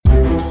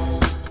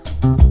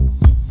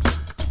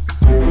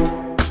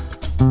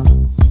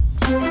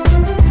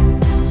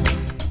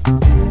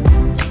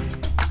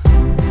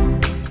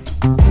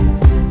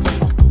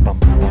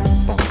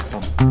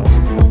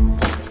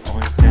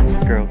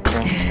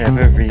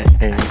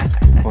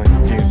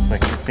Would you like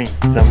to see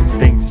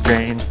something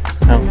strange?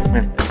 Come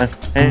with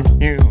us and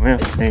you will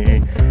see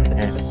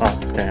an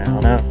off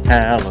town of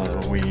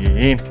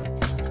Halloween.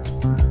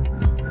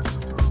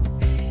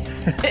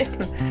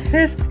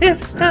 This is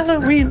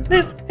Halloween.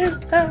 This is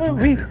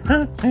Halloween.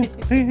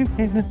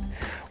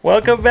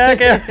 Welcome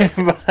back,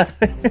 everybody.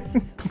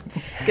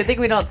 Good thing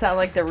we don't sound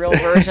like the real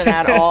version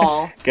at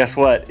all. Guess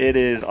what? It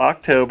is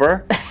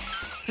October,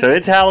 so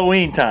it's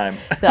Halloween time.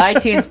 The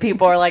iTunes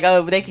people are like,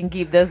 oh, they can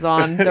keep this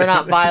on. They're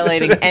not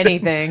violating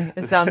anything.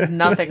 It sounds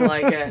nothing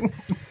like it.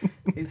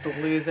 These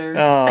losers.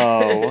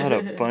 Oh, what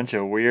a bunch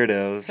of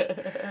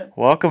weirdos.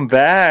 Welcome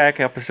back,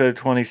 episode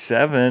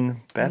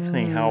 27.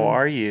 Bethany, how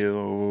are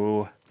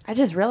you? I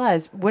just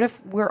realized, what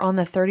if we're on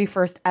the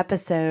 31st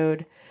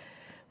episode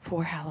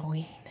for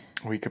Halloween?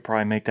 We could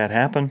probably make that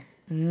happen.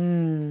 We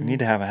need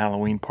to have a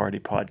Halloween party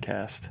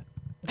podcast.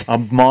 A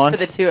For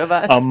the two of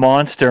us. A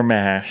Monster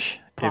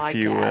Mash, if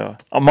you will.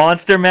 Podcast. A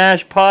Monster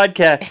Mash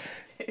podcast.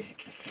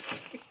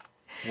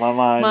 My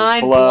mind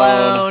is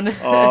blown.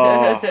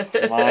 Oh,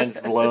 mine's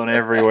blown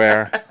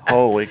everywhere.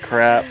 Holy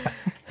crap.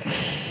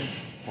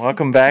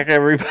 Welcome back,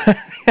 everybody.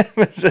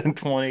 Episode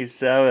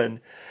 27.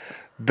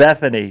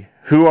 Bethany,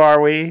 who are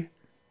we?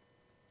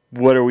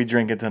 What are we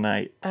drinking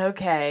tonight?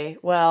 Okay,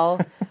 well,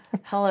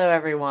 hello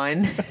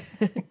everyone.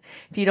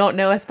 If you don't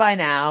know us by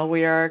now,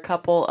 we are a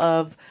couple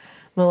of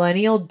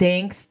millennial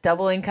dinks,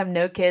 double income,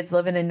 no kids,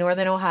 living in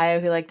Northern Ohio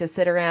who like to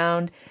sit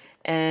around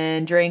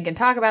and drink and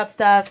talk about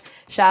stuff.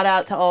 Shout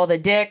out to all the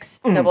dicks,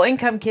 double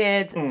income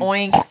kids,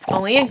 oinks,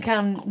 only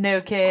income,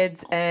 no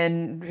kids,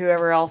 and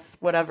whoever else,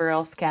 whatever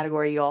else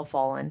category you all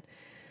fall in.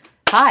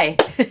 Hi.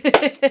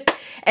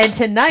 And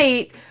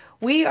tonight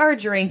we are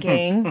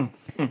drinking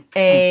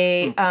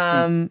a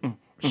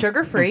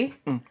sugar-free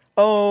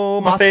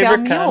Oh, my Moscow favorite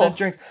Mule. kind of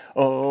drinks.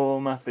 Oh,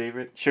 my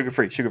favorite.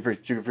 Sugar-free.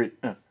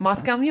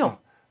 Moscow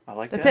Mule. I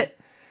like That's that. it.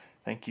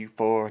 Thank you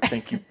for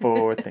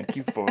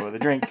the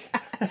drink.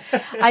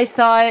 I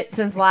thought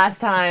since last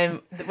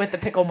time with the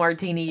pickle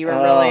martini, you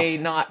were really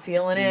not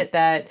feeling it,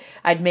 that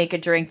I'd make a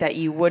drink that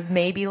you would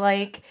maybe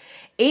like.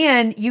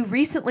 And you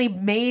recently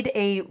made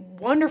a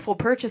wonderful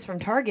purchase from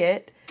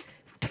Target,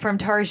 from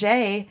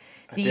Target,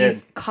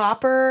 these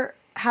copper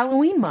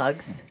Halloween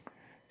mugs.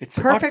 It's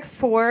Perfect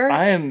for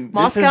this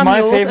Moscow is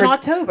my Mules favorite, in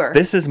October.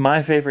 This is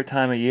my favorite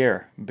time of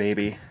year,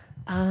 baby.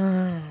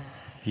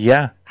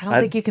 Yeah. I don't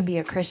think you can be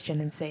a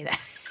Christian and say that.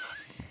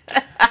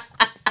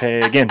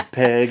 Pagan.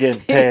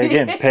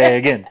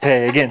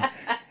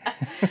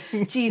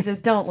 Jesus,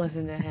 don't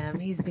listen to him.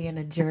 He's being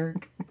a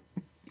jerk.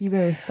 You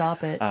better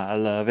stop it. I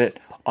love it.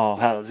 All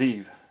Hallows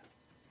Eve.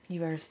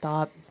 You better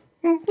stop.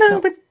 No,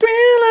 but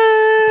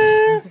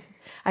thriller.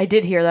 I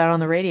did hear that on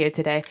the radio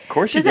today. Of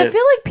course you Because I did.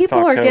 feel like people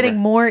It's are October. getting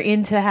more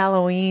into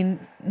Halloween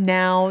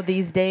now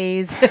these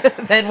days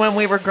than when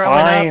we were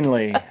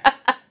growing up.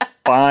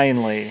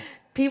 Finally.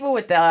 People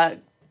with the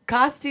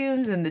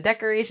costumes and the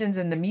decorations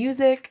and the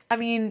music. I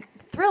mean,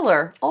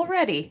 Thriller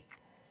already.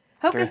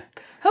 Hocus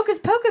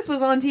Pocus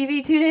was on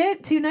TV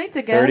two nights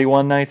ago.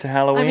 31 nights of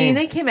Halloween. I mean,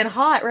 they came in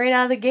hot right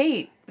out of the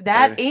gate.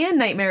 That and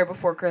Nightmare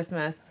Before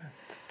Christmas.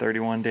 It's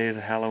 31 days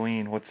of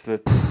Halloween. What's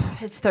the...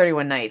 It's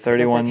 31 nights.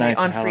 31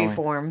 nights on of Halloween.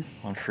 Freeform.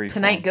 On Freeform.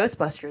 Tonight,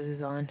 Ghostbusters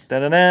is on.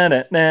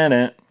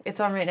 Da-da-da-da-da-da. It's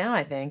on right now,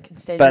 I think.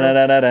 Instead of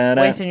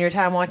Ba-da-da-da-da-da. wasting your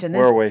time watching this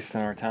We're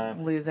wasting our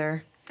time.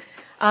 loser.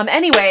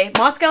 Anyway,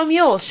 Moscow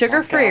Mule,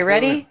 sugar-free. Moscow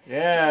Ready?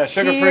 Yeah,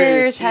 sugar-free.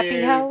 Cheers.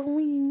 Happy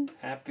Halloween.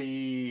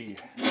 Happy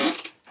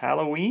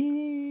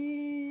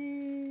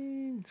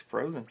Halloween. It's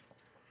frozen.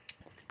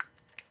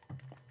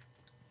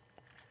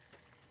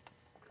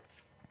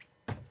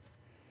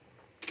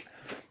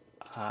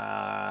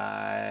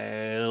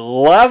 I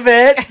love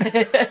it.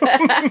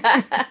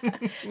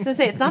 To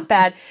say it's not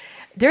bad.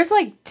 There's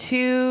like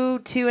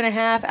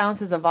 2.5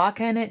 ounces of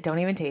vodka in it. Don't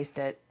even taste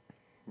it.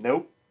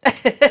 Nope.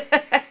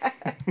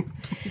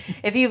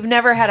 If you've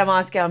never had a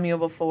Moscow Mule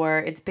before,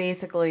 it's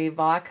basically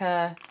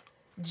vodka,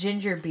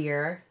 ginger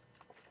beer,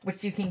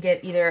 which you can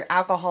get either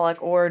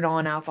alcoholic or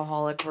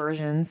non-alcoholic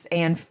versions,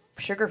 and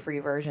sugar-free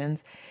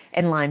versions,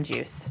 and lime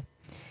juice.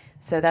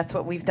 So that's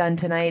what we've done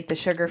tonight, the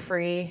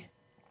sugar-free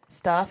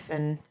stuff,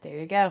 and there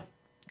you go.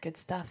 Good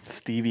stuff.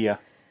 Stevia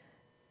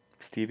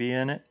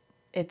in it?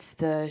 It's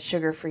the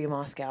sugar-free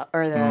Moscow,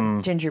 or the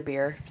ginger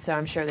beer, so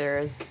I'm sure there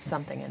is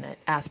something in it.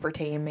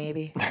 Aspartame,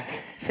 maybe.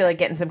 Feel like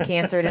getting some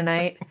cancer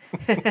tonight.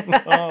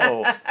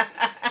 Oh,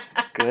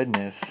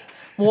 goodness.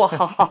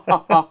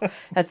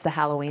 That's the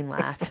Halloween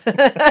laugh.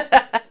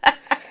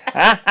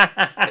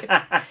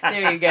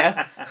 There you go.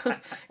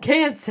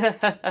 Cancer.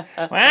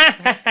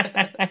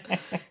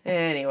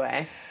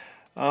 Anyway.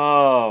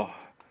 Oh,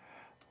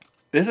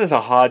 this is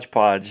a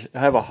hodgepodge. I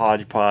have a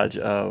hodgepodge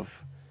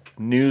of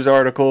news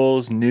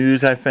articles,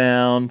 news I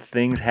found,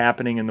 things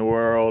happening in the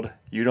world.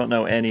 You don't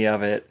know any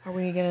of it. Are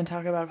we going to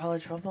talk about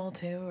college football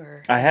too?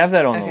 Or I have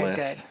that on the okay,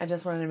 list. good. I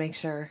just wanted to make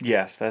sure.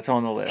 Yes, that's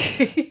on the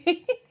list.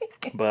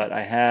 But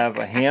I have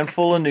a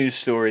handful of news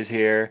stories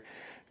here.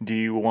 Do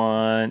you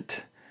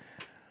want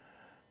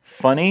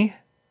funny?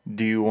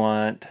 Do you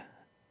want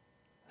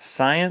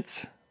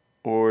science?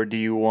 or do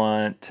you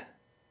want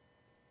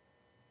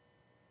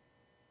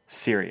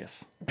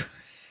Sirius?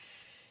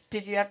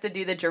 Did you have to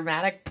do the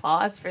dramatic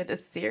pause for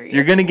this series?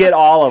 You're going to get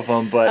all of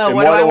them, but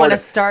what do I want to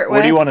start with?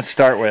 What do you want to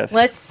start with?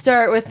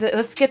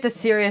 Let's get the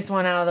serious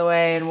one out of the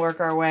way and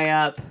work our way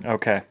up.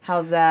 Okay.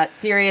 How's that?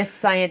 Serious,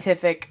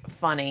 scientific,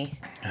 funny.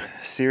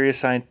 Serious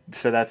science.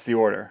 So that's the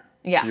order.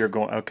 Yeah. You're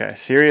going. Okay.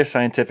 Serious,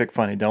 scientific,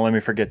 funny. Don't let me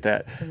forget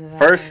that.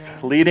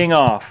 First, leading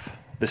off,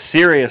 the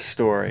serious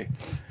story.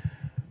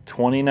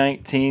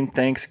 2019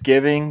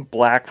 Thanksgiving,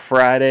 Black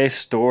Friday,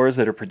 stores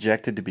that are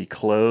projected to be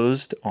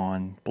closed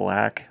on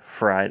Black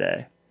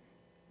Friday.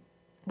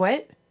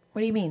 What?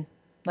 What do you mean?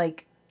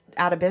 Like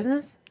out of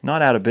business?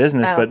 Not out of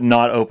business, but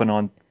not open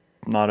on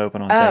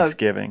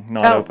Thanksgiving.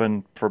 Not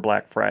open for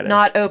Black Friday.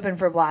 Not open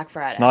for Black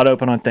Friday. Not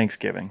open on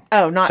Thanksgiving.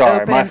 Oh, not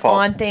Sorry, open my fault.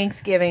 on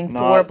Thanksgiving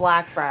for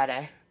Black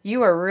Friday.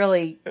 You are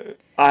really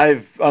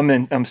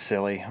I'm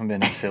silly. I'm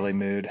in a silly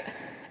mood.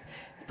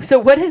 So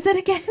what is it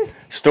again?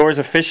 Stores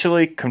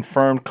officially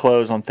confirmed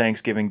close on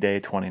Thanksgiving Day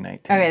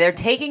 2019. Okay, they're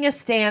taking a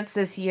stance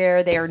this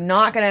year. They are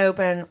not going to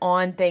open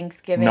on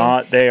Thanksgiving.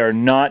 They are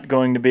not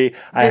going to be.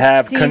 I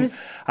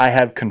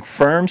have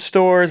confirmed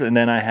stores, and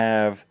then I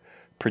have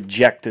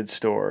projected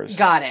stores.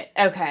 Got it.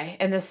 Okay,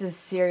 and this is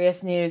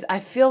serious news. I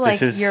feel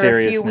like you're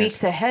a few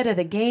weeks ahead of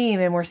the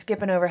game, and we're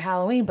skipping over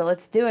Halloween. But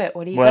let's do it.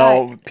 What do you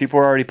got? Well, people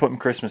are already putting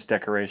Christmas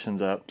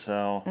decorations up,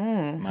 so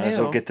might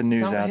as well get the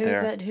news out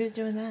there. Who's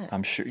doing that?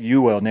 I'm sure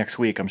you will next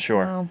week. I'm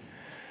sure.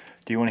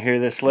 Do you want to hear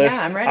this list?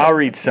 Yeah, I'm ready. I'll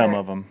read some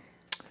of them.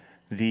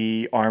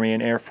 The Army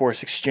and Air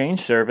Force Exchange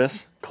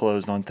Service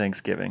closed on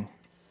Thanksgiving.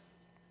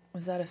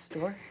 Was that a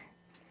store?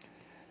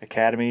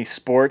 Academy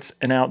Sports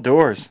and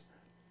Outdoors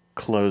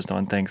closed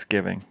on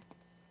Thanksgiving.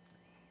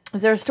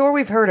 Is there a store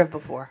we've heard of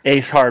before?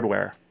 Ace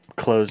Hardware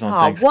closed on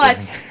Thanksgiving.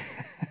 What?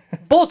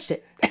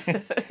 Bullshit.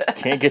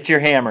 Can't get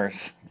your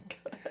hammers.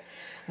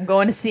 I'm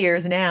going to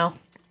Sears now.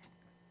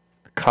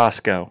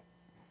 Costco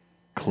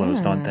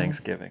closed on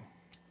Thanksgiving.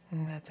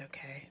 That's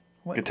okay.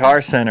 Guitar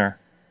Center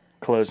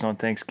closed on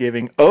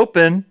Thanksgiving.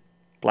 Open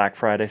Black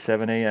Friday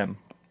 7 a.m.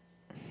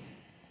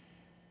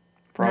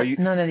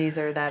 None of these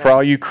are that. For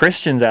all you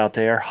Christians out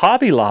there,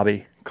 Hobby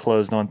Lobby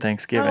closed on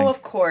Thanksgiving. Oh,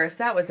 of course.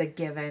 That was a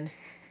given.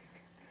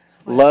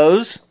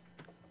 Lowe's,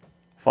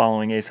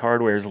 following Ace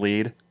Hardware's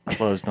lead,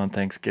 closed on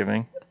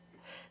Thanksgiving.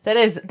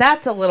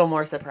 That's a little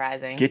more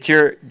surprising. Get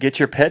your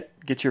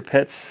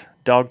pets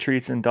dog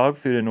treats and dog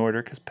food in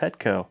order because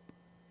Petco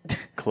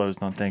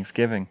closed on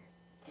Thanksgiving.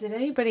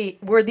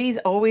 Were these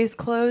always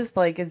closed?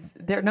 Like,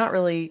 they're not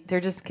really, they're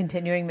just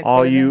continuing the all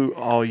closing?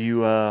 All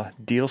you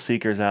deal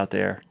seekers out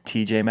there,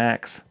 TJ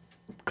Maxx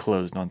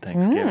closed on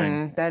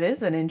Thanksgiving. That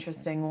is an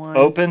interesting one.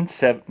 Open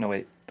 7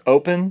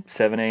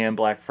 a.m.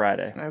 Black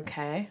Friday.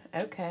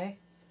 Okay.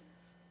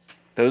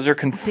 Those are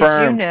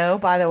confirmed. Did you know,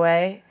 by the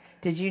way,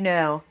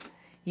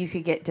 you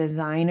could get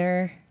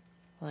designer,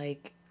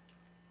 like,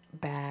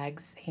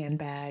 bags,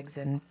 handbags,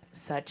 and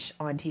such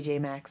on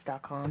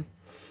TJMaxx.com?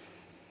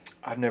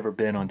 I've never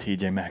been on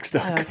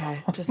TJMaxx.com.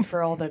 Okay, just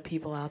for all the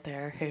people out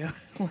there who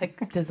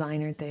like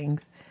designer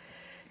things.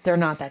 They're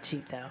not that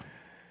cheap, though.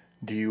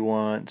 Do you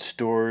want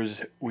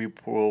stores we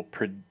will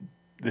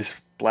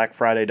this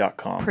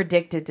BlackFriday.com?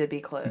 Predicted to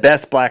be closed.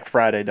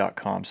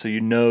 BestBlackFriday.com. So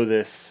you know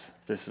this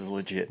is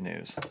legit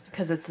news.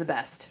 Because it's the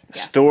best.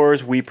 Yes.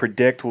 Stores we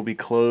predict will be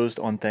closed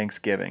on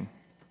Thanksgiving.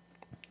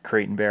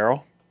 Crate and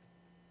Barrel.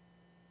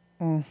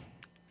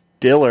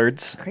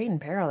 Dillard's. Crate and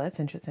Barrel,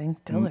 that's interesting.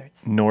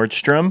 Dillard's.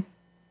 Nordstrom.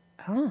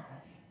 Oh.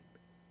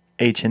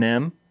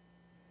 H&M.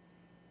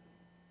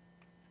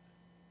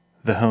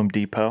 The Home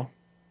Depot.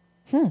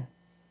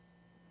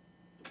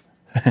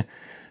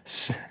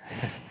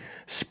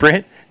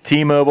 Sprint,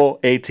 T-Mobile,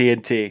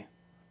 AT&T.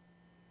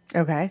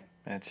 Okay.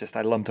 And it's just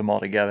I lumped them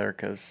all together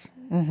because.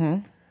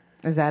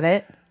 Is that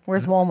it?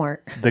 Where's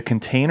Walmart? The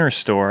Container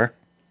Store.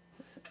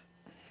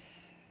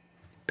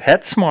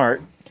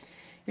 PetSmart.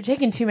 You're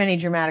taking too many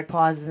dramatic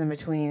pauses in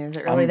between. Is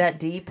it really that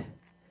deep?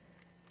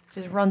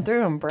 Just run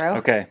through them, bro.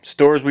 Okay.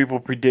 Stores we will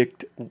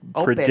predict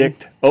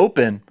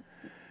open.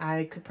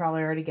 I could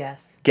probably already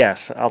guess.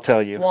 Guess. I'll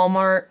tell you.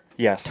 Walmart.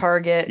 Yes.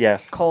 Target.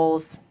 Yes.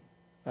 Kohl's.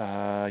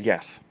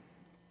 Yes.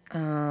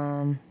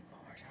 There's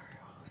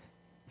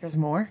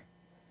more?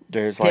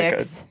 There's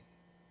Dick's.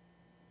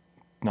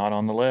 Not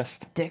on the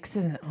list. Dick's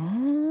isn't.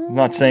 I'm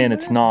not saying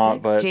it's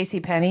not, but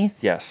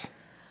JCPenney's. Yes.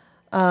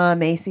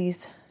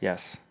 Macy's.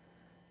 Yes.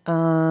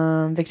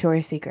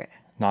 Victoria's Secret.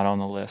 Not on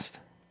the list.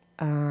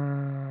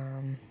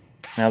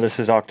 Now this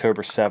is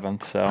October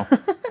 7th, so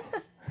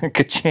it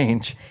could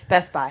change.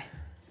 Best Buy.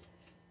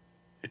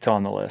 It's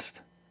on the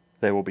list.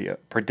 They will be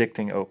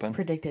predicting open.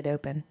 Predicted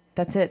open.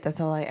 That's it.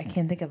 That's all I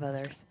can't think of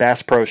others.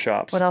 Bass Pro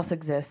Shops. What else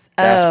exists?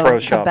 Bass Pro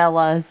Shops.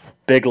 Cabela's.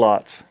 Big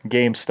Lots.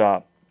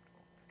 GameStop.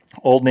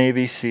 Old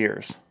Navy,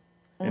 Sears.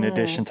 In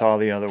addition to all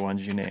the other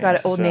ones you named.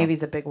 Got Old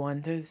Navy's a big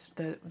one.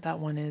 That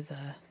one is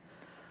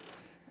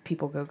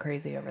people go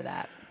crazy over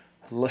that.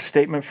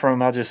 Statement from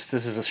this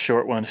is a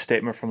short one.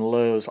 Statement from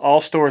Lowe's. All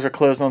stores are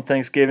closed on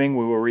Thanksgiving.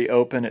 We will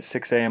reopen at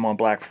 6 a.m. on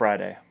Black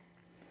Friday.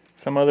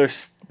 Some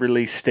others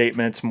release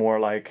statements more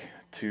like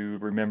to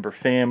remember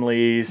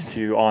families,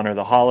 to honor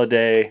the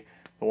holiday.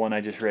 The one I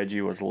just read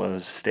you was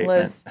Lowe's statement.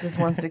 Lowe's just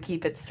wants to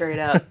keep it straight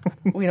up.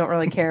 We don't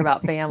really care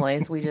about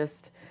families. We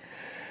just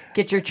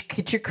get your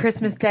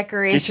Christmas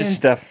decorations, get your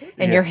stuff,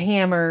 and your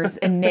hammers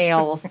and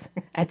nails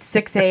at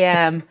 6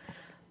 a.m.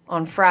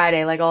 on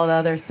Friday, like all the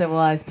other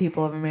civilized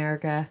people of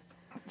America.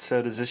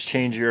 So does this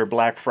change your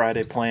Black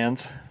Friday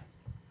plans?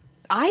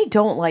 I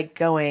don't like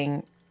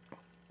going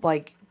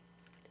like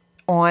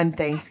on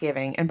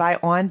Thanksgiving. And by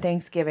on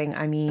Thanksgiving,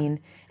 I mean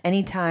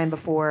anytime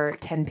before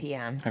 10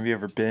 p.m. Have you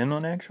ever been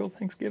on actual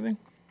Thanksgiving?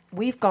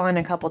 We've gone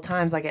a couple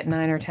times, like at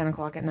 9 or 10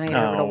 o'clock at night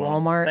over to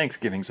Walmart.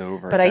 Thanksgiving's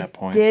over but at that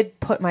point. I did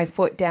put my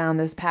foot down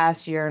this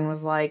past year and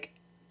was like,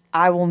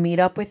 I will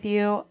meet up with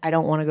you. I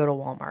don't want to go to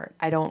Walmart.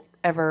 I don't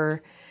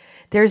ever...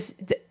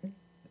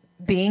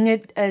 Being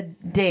a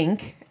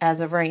dink as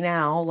of right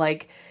now,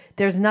 like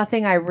there's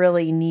nothing I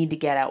really need to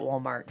get at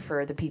Walmart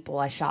for the people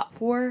I shop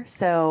for.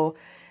 So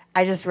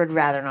I just would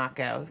rather not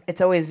go.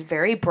 It's always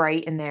very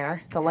bright in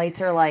there. The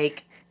lights are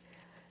like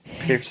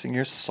piercing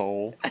your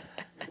soul.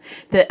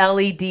 The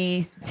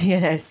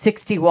LED,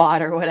 60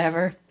 watt or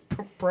whatever,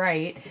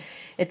 bright.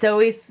 It's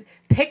always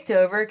picked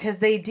over because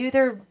they do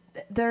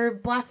their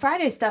Black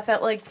Friday stuff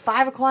at like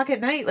 5 o'clock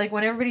at night, like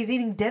when everybody's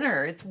eating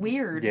dinner. It's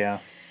weird. Yeah.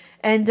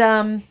 And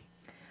I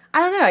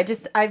don't know.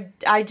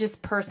 I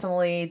just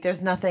personally,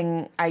 there's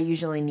nothing I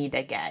usually need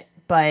to get,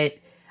 but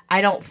I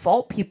don't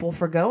fault people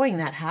for going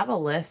that have a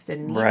list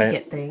and need to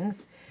get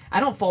things. I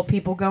don't fault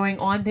people going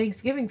on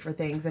Thanksgiving for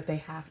things if they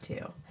have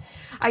to.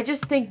 I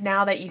just think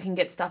now that you can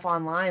get stuff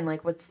online,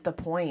 like what's the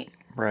point?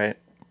 Right.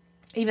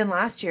 Even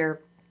last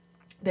year,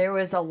 there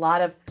was a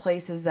lot of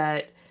places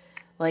that,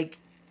 like,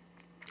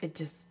 it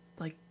just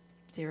like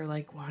they were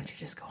like, why don't you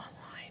just go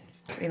online?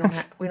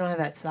 We don't have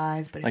that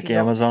size, but like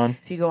Amazon.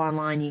 If you go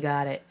online, you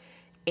got it.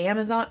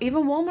 Amazon,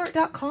 even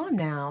Walmart.com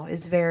now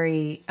is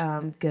very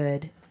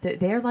good.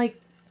 They're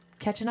like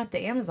catching up to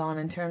Amazon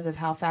in terms of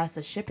how fast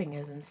the shipping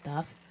is and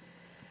stuff.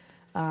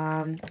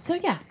 So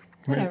yeah,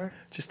 whatever.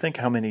 Just think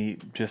how many,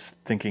 just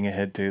thinking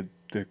ahead to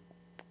the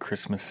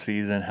Christmas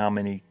season, how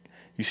many,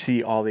 you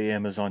see all the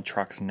Amazon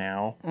trucks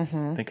now.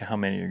 Mm-hmm. Think of how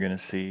many you're going to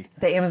see.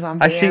 The Amazon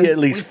vans. I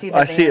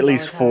see at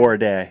least 4 a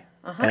day.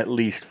 Uh-huh. At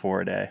least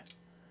 4 a day.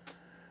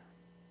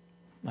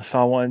 I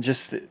saw one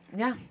just...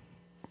 Yeah.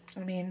 I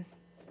mean...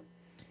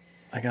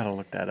 I got to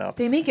look that up.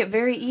 They make it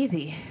very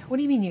easy. What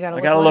do you mean you got to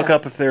look I got to look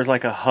up if there's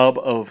like a hub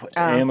of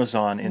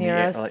Amazon in near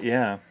us?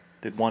 Yeah.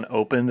 Did one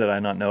open that I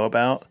not know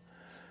about?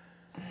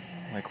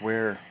 Like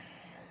where?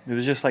 It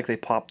was just like they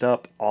popped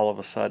up all of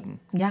a sudden.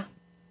 Yeah.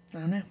 I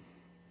don't know.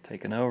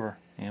 Taking over.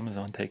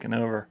 Amazon taking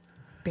over.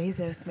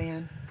 Bezos,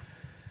 man.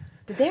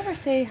 Did they ever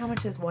say how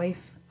much his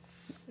wife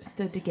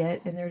stood to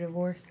get in their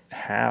divorce?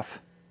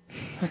 Half.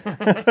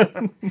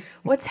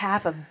 What's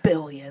half of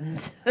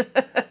billions?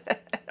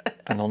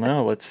 I don't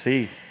know. Let's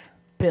see.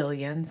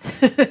 Billions.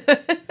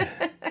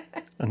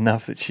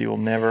 Enough that she will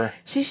never...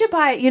 She should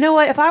buy... You know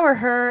what? If I were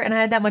her and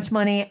I had that much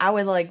money, I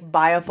would, like,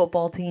 buy a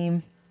football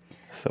team.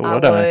 So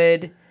would I?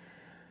 Would,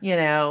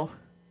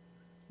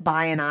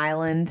 buy an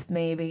island,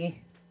 maybe.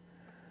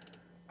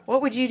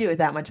 What would you do with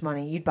that much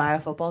money? You'd buy a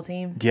football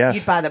team? Yes.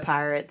 You'd buy the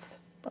Pirates.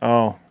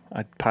 Oh,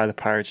 I'd buy the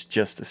Pirates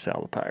just to sell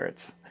the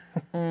Pirates.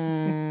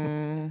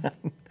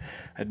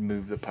 I'd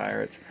move the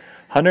Pirates.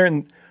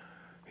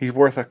 He's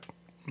worth a...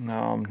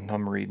 No,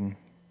 I'm reading.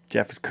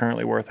 Jeff is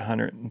currently worth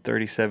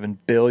 $137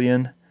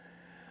 billion.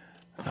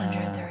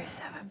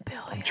 $137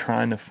 billion. I'm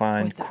trying to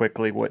find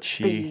quickly what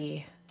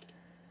she...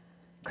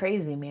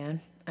 Crazy, man.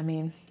 I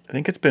mean... I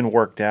think it's been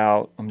worked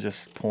out. I'm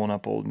just pulling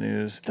up old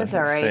news. That's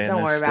all right.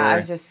 Don't worry about it. I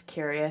was just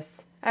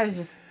curious. I was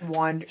just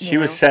wondering. She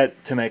was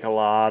set to make a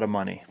lot of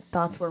money.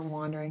 Thoughts were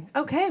wandering.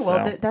 Okay,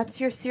 well,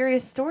 that's your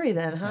serious story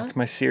then, huh? That's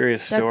my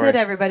serious story. That's it,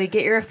 everybody.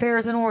 Get your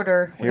affairs in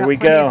order. Here we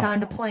got plenty go. of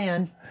time to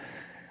plan.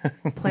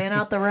 Plan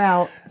out the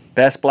route.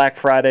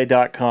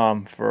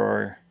 BestBlackFriday.com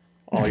for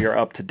all your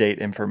up-to-date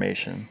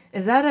information.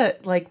 Is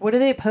that what do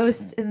they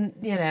post in,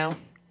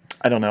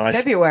 I don't know.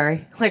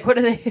 February? What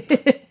do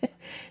they...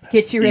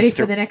 Get you ready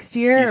for the next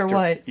year or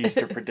what?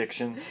 Easter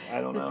predictions.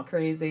 I don't know. That's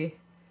crazy.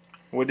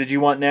 What did you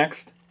want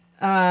next?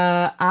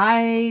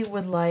 I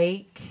would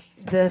like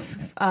the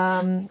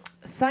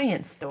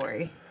science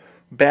story.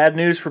 Bad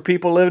news for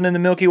people living in the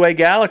Milky Way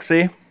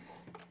galaxy.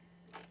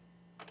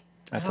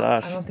 That's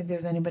us. I don't think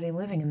there's anybody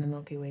living in the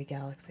Milky Way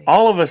galaxy.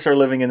 All of us are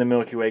living in the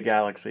Milky Way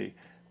galaxy.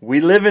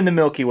 We live in the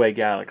Milky Way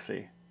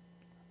galaxy.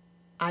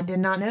 I did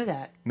not know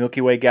that.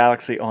 Milky Way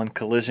galaxy on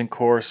collision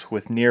course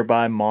with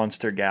nearby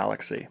monster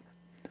galaxy.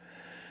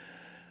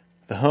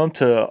 The home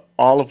to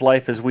all of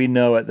life as we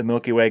know it, the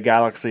Milky Way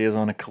galaxy is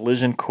on a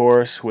collision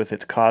course with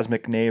its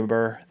cosmic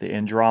neighbor, the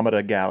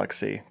Andromeda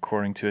galaxy,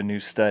 according to a new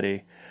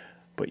study.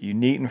 But you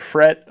needn't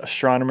fret,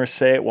 astronomers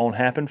say it won't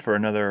happen for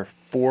another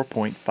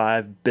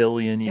 4.5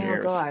 billion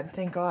years. Oh, God,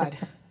 thank God.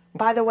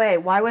 By the way,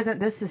 why wasn't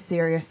this a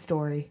serious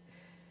story?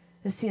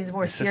 This seems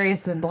more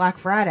serious than Black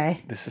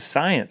Friday. This is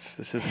science.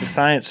 This is the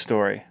science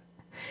story.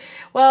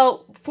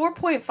 Well,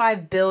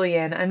 4.5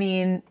 billion, I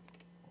mean...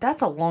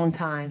 That's a long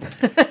time.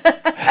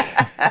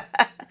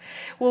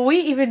 Will we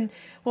even?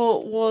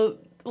 Will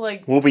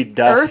like? We'll be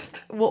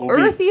dust. Will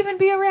Earth even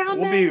be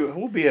around then?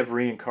 We'll be have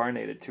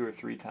reincarnated 2 or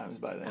 3 times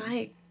by then.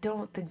 I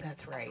don't think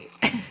that's right.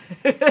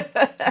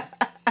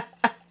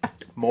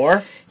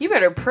 More? You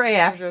better pray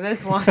after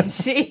this one.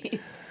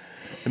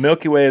 Jeez. The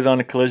Milky Way is on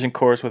a collision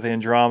course with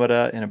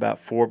Andromeda in about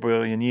 4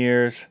 billion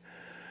years.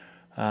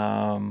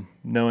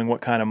 Knowing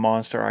what kind of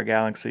monster our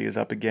galaxy is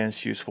up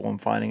against, useful in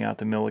finding out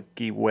the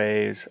Milky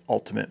Way's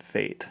ultimate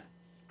fate.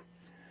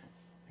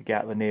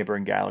 The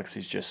neighboring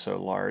galaxy is just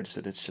so large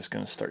that it's just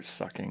going to start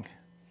sucking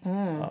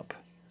up.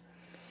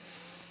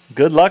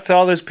 Good luck to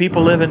all those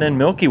people living in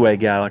Milky Way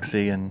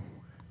galaxy in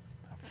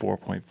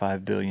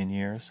 4.5 billion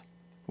years.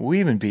 Will we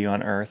even be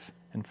on Earth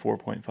in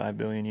 4.5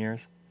 billion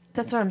years?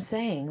 That's what I'm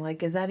saying.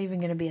 Like, is that even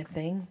going to be a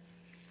thing?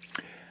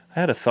 I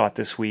had a thought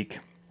this week.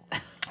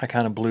 I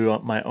kind of blew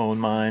up my own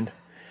mind.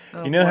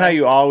 Oh, you know how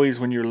you always,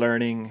 when you're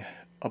learning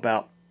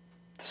about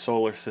the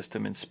solar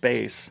system and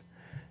space,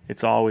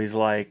 it's always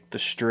like the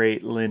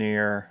straight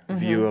linear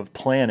view of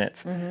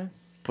planets.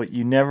 But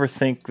you never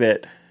think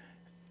that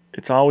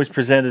it's always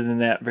presented in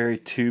that very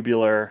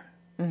tubular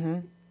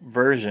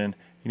version.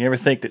 You never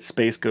think that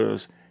space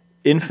goes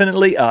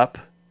infinitely up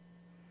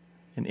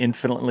and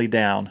infinitely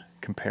down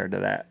compared to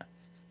that.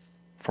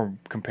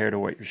 Compared to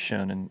what you're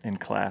shown in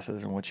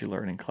classes and what you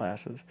learn in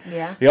classes.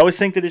 Yeah. You always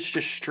think that it's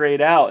just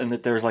straight out and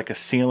that there's like a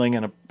ceiling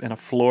and a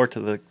floor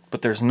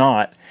but there's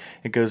not.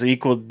 It goes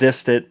equal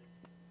distant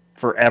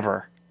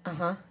forever.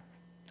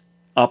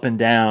 Up and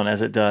down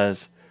as it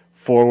does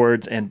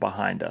forwards and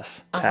behind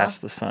us,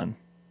 past the sun.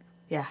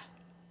 Yeah.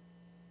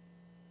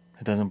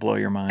 It doesn't blow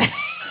your mind.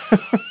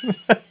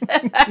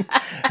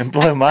 It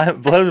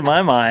blows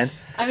my mind.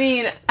 I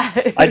mean,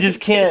 I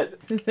just can't.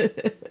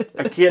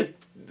 I can't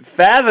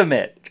fathom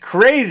it. It's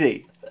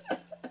crazy.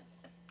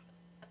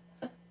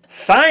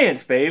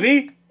 Science,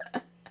 baby.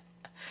 I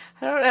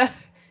don't know.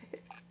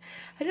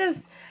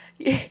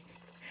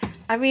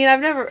 I mean,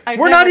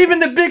 We're not even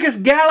the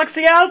biggest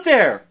galaxy out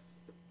there.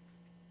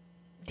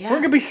 Yeah. We're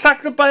going to be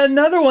sucked up by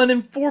another one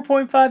in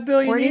 4.5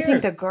 billion years. Where do you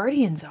think the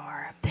Guardians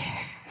are up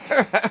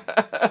there?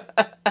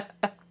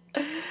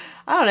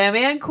 I don't know,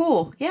 man.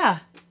 Cool. Yeah.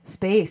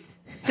 Space.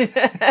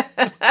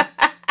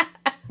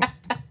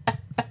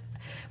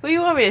 What do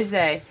you want me to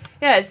say?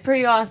 Yeah, it's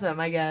pretty awesome,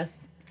 I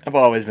guess. I've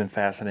always been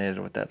fascinated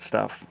with that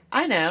stuff.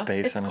 I know.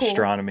 Space it's and cool.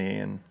 Astronomy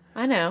and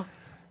I know.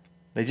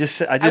 I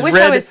just wish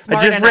I was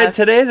smart enough. read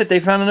today that they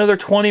found another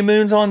 20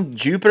 moons on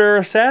Jupiter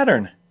or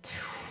Saturn.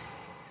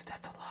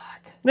 That's a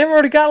lot. They've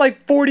already got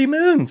like 40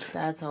 moons.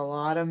 That's a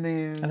lot of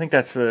moons. I think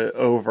that's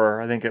over.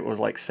 I think it was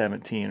like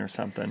 17 or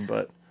something,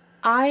 but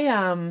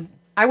I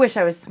wish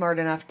I was smart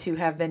enough to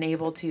have been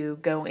able to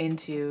go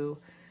into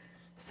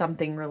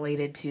something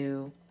related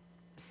to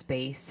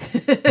space,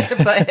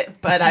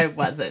 but I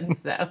wasn't.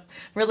 So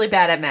really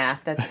bad at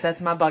math.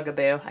 That's my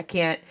bugaboo. I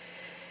can't,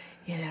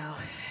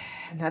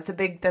 and that's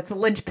a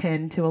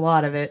linchpin to a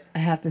lot of it. I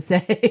have to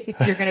say,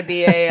 if you're going to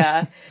be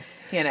a,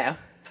 you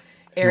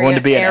want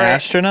to be an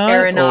astronaut,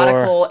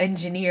 aeronautical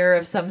engineer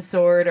of some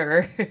sort,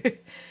 or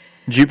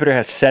Jupiter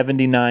has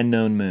 79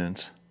 known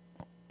moons.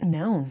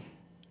 Known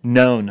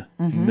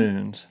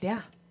moons.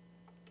 Yeah,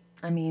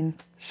 I mean,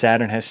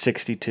 Saturn has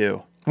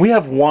 62. We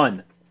have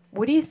 1.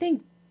 What do you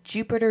think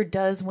Jupiter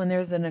does when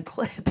there's an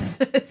eclipse?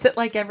 Is it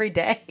like every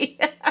day?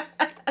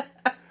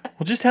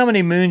 Well, just how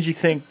many moons you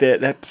think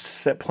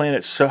that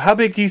planet? So, how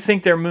big do you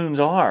think their moons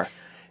are?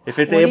 If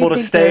it's able to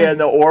stay in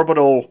the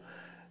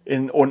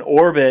on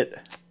orbit,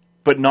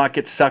 but not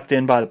get sucked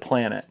in by the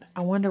planet.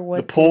 I wonder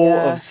what the pull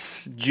of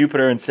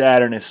Jupiter and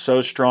Saturn is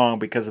so strong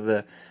because of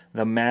the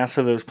mass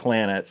of those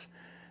planets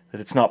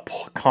that it's not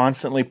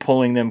constantly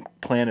pulling them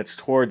planets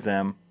towards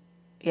them.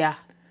 Yeah.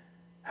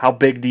 How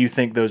big do you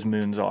think those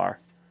moons are?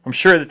 I'm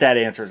sure that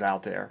answer is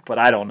out there, but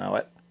I don't know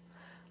it.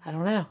 I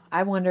don't know.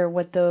 I wonder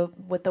what the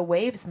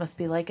waves must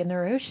be like in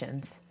their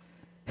oceans.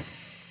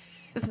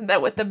 Isn't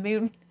that what the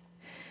moon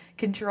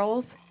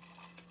controls?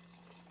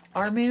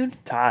 Our moon?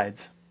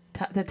 Tides.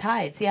 The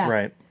tides, yeah.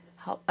 Right.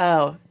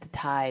 The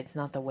tides,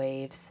 not the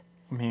waves.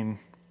 I mean,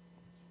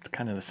 it's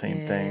kind of the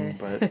same thing,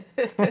 but...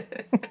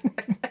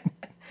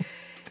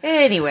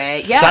 Anyway,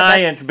 yeah.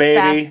 Science,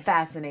 baby.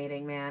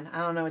 Fascinating, man. I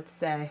don't know what to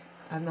say.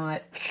 I'm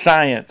not...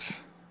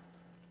 Science.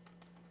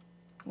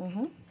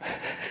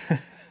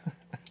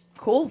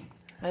 Cool.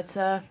 That's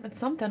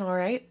something, all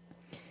right.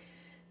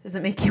 Does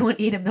it make you want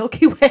to eat a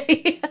Milky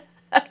Way?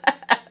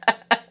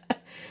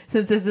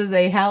 Since this is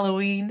a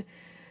Halloween-ish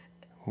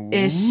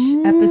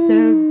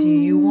episode, do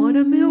you want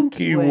a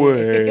Milky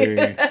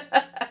Way?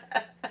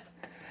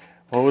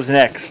 What was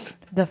next?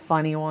 The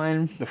funny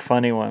one. The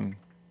funny one.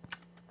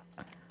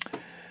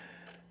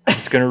 I'm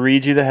just going to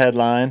read you the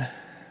headline.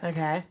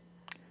 Okay.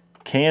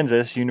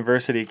 Kansas,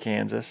 University of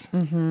Kansas,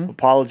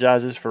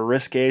 apologizes for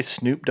risque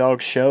Snoop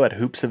Dogg show at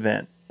Hoops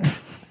event.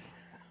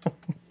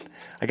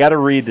 I got to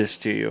read this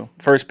to you.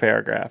 First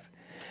paragraph.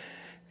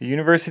 The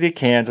University of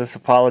Kansas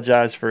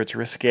apologized for its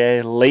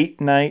risque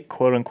late night,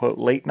 quote unquote,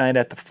 late night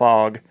at the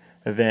Fog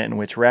event in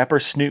which rapper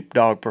Snoop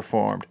Dogg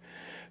performed.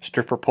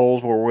 Stripper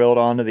poles were wheeled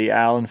onto the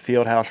Allen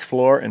Fieldhouse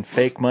floor, and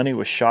fake money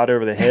was shot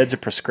over the heads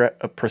of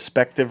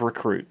prospective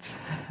recruits.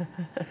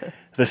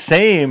 The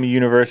same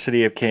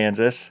University of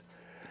Kansas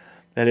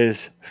that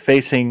is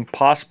facing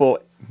possible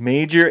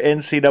major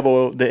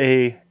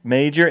NCAA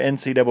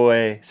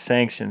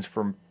sanctions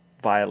for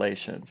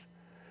violations,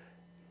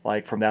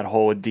 like from that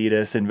whole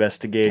Adidas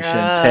investigation,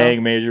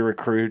 paying major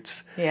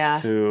recruits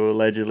to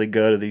allegedly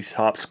go to these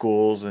top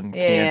schools, and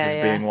Kansas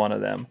being one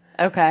of them.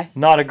 Okay.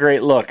 Not a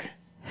great look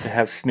to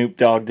have Snoop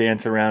Dogg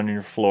dance around on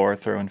your floor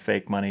throwing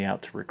fake money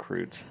out to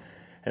recruits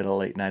at a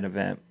late night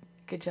event.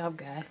 Good job,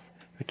 guys.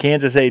 The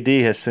Kansas AD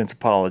has since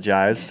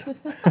apologized,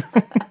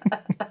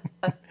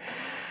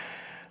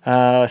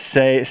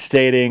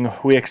 stating,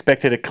 "We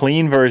expected a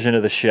clean version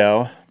of the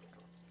show."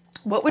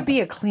 What would be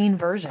a clean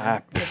version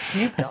for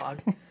Snoop Dogg?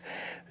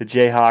 The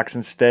Jayhawks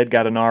instead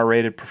got an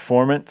R-rated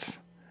performance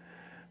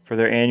for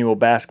their annual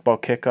basketball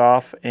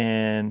kickoff,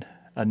 and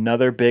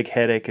another big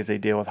headache as they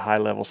deal with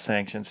high-level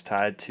sanctions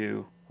tied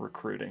to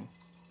recruiting.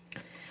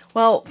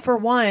 Well, for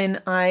one,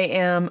 I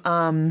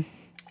am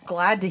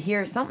glad to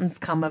hear something's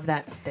come of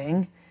that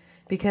sting,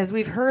 because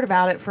we've heard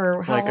about it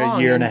for how long? Like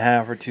a year and a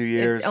half or 2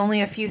 years.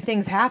 Only a few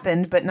things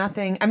happened, but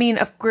nothing. I mean,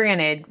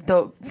 granted,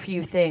 the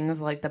few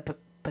things like the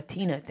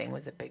patina thing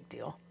was a big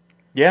deal.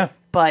 Yeah.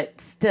 But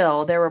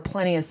still, there were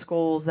plenty of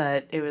schools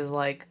that it was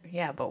like,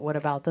 yeah, but what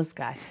about this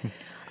guy?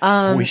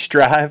 We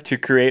strive to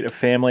create a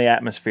family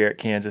atmosphere at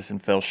Kansas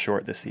and fell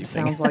short this evening.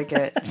 Sounds like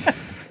it.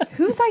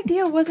 Whose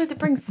idea was it to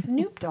bring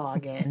Snoop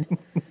Dogg in?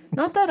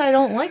 Not that I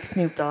don't like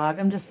Snoop Dogg.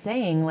 I'm just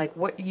saying, like,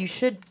 what you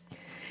should...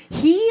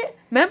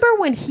 Remember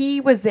when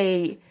he was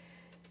a...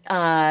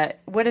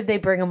 what did they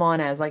bring him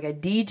on as? Like a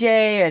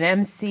DJ, an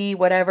MC,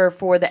 whatever,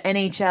 for the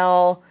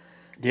NHL...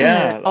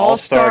 Yeah,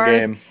 All-Star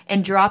game.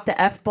 And dropped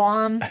the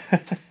F-bomb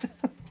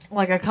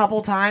like a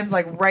couple times,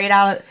 like right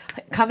out,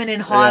 coming in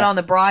hot on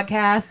the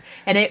broadcast.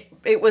 And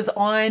it was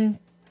on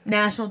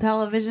national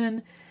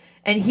television.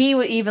 And he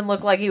would even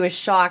look like he was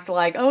shocked,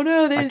 like, oh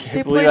no, they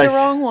played the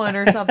wrong one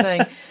or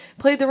something.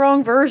 Played the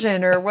wrong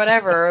version or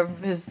whatever of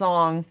his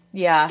song.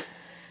 Yeah.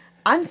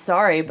 I'm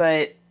sorry,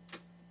 but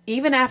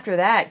even after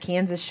that,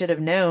 Kansas should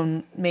have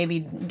known, maybe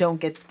don't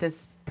get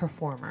this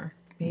performer.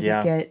 Maybe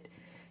get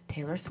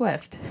Taylor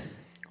Swift.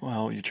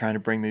 Well, you're trying to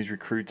bring these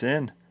recruits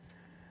in.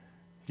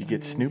 You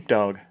get Snoop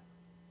Dogg.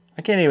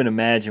 I can't even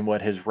imagine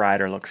what his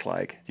rider looks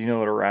like. Do you know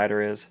what a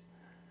rider is?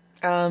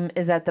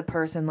 Is that the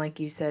person, like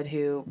you said,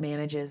 who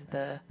manages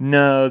the...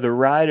 No, the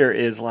rider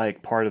is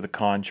like part of the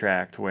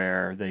contract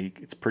where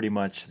it's pretty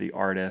much the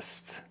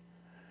artist's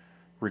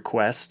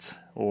requests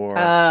or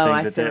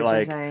things that they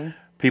like.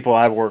 People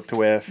I've worked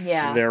with,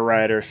 their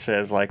rider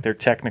says like their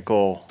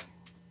technical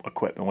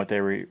equipment, what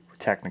they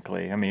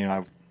technically. I mean,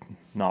 I've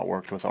not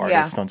worked with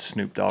artists on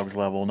Snoop Dogg's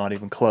level, not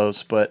even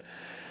close, but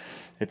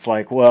it's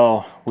like,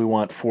 well, we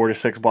want 4 to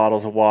 6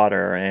 bottles of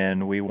water,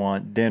 and we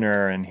want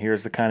dinner, and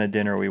here's the kind of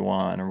dinner we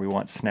want, or we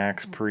want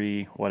snacks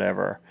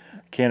whatever.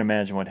 Can't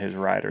imagine what his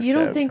rider says. You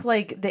don't think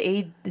like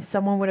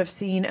someone would have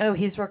seen, oh,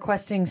 he's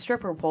requesting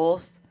stripper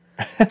poles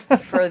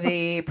for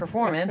the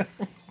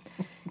performance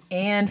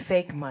and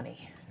fake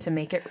money to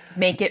make it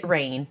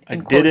rain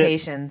in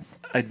quotations.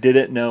 I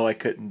didn't know I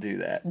couldn't do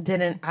that.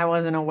 I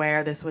wasn't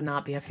aware this would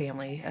not be a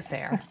family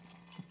affair.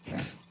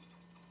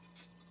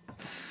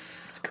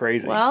 It's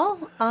crazy. Well,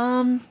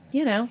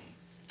 there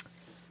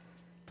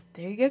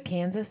you go,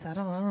 Kansas. I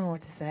don't know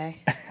what to say.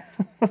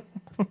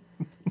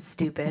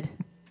 Stupid.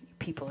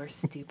 People are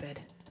stupid.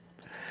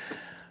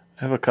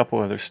 I have a couple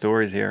other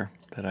stories here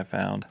that I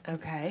found.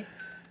 Okay.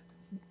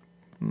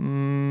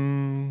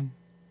 I'll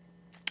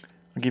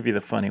give you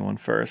the funny one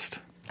first.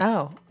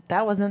 Oh,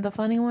 that wasn't the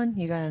funny one?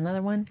 You got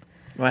another one?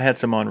 Well, I had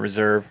some on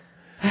reserve.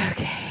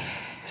 Okay.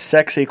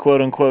 Sexy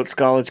quote-unquote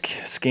college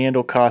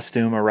scandal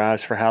costume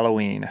arrives for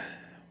Halloween.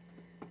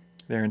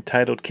 Their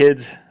entitled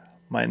kids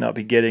might not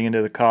be getting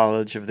into the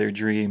college of their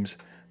dreams,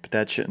 but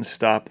that shouldn't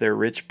stop their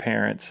rich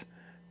parents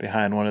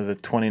behind one of the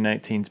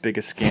 2019's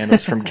biggest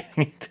scandals from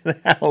getting into the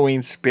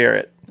Halloween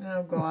spirit.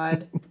 Oh,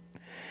 God.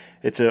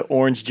 It's an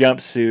orange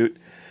jumpsuit.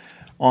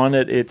 On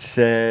it, it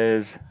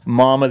says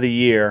Mom of the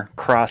Year,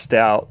 crossed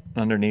out.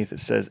 Underneath,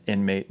 it says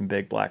inmate in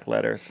big black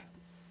letters.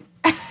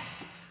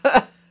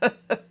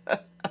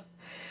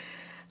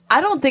 I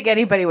don't think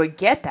anybody would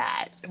get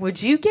that.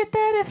 Would you get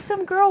that if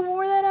some girl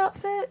wore that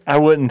outfit? I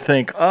wouldn't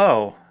think,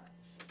 oh.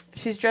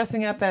 She's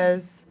dressing up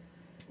as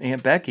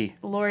Aunt Becky.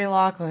 Lori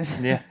Loughlin.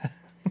 Yeah.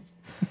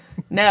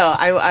 No,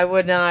 I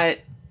would not.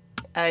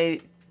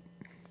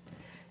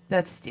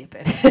 That's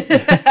stupid.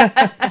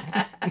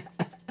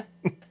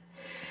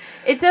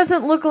 It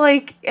doesn't look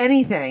like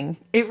anything.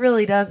 It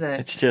really doesn't.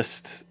 It's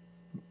just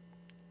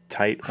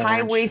tight orange.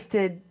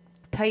 High-waisted,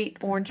 tight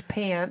orange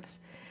pants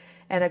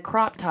and a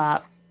crop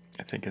top.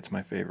 I think it's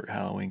my favorite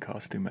Halloween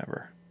costume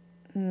ever.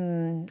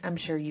 I'm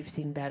sure you've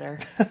seen better.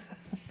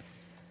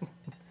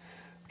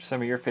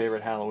 Some of your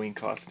favorite Halloween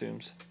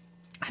costumes?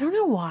 I don't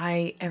know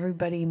why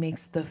everybody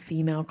makes the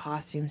female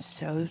costume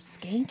so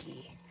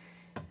skanky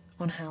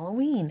on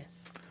Halloween.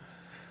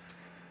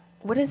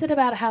 what is it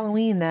about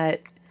Halloween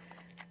that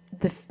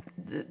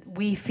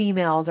we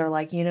females are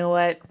like, you know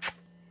what?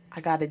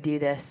 I got to do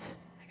this.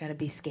 I got to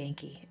be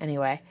skanky.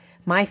 Anyway,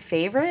 my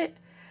favorite,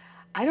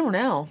 I don't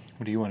know.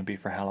 What do you want to be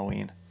for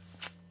Halloween?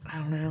 I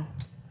don't know.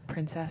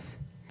 Princess.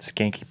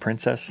 Skanky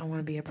princess? I want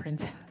to be a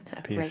princess.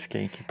 Be a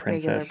skanky Regular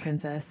princess.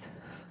 princess.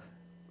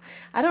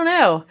 I don't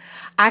know.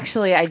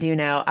 Actually, I do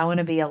know. I want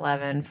to be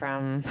 11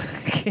 from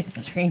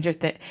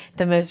the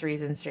most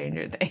recent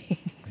Stranger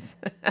Things.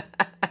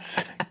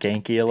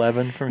 Skanky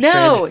 11 from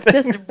No, Stranger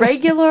Things? just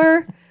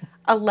regular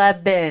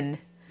 11.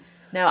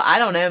 No, I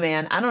don't know,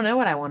 man. I don't know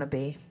what I want to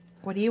be.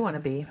 What do you want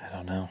to be? I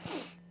don't know.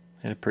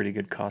 I had a pretty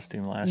good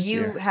costume last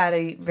You year. had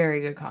a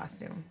very good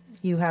costume.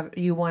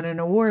 You won an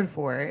award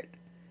for it.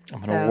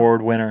 I'm an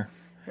award winner.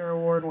 You're an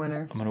award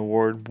winner. I'm an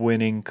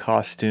award-winning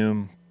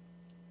costume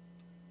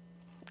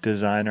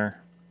designer.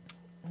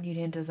 You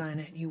didn't design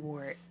it. You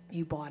wore it.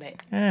 You bought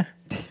it.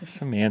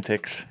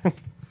 Semantics.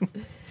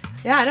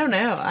 Yeah, I don't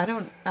know. I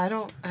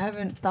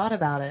haven't thought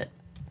about it,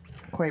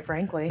 quite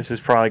frankly. This is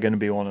probably going to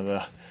be one of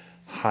the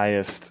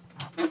highest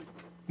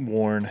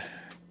worn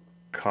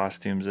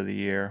costumes of the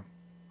year.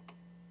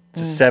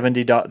 It's a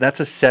 $70.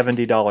 That's a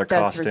 $70 costume.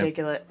 That's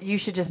ridiculous. You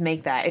should just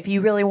make that. If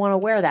you really want to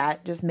wear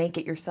that, just make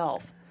it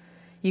yourself.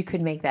 You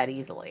could make that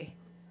easily.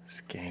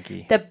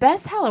 Skanky. The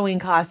best Halloween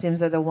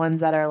costumes are the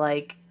ones that are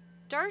like,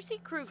 Darcy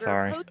Kruger.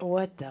 Sorry.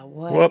 what the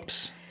what?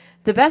 Whoops.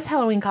 The best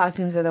Halloween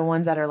costumes are the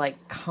ones that are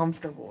like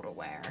comfortable to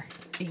wear,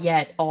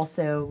 yet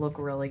also look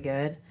really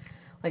good.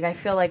 Like I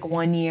feel like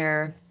one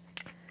year,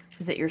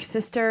 was it your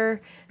sister?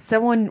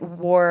 Someone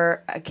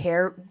wore a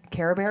Care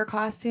Bear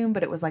costume,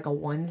 but it was like a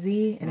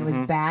onesie and it was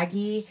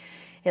baggy.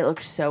 It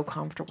looked so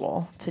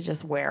comfortable to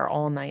just wear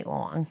all night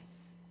long.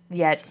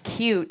 Yet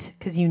cute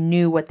because you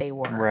knew what they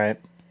were. Right.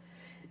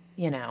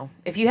 You know,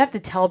 if you have to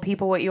tell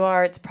people what you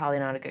are, it's probably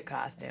not a good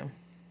costume.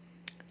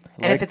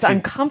 And like if it's to-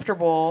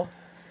 uncomfortable,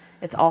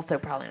 it's also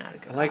probably not a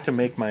good I like to costume.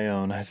 make my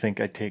own. I think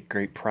I take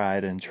great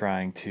pride in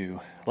trying to.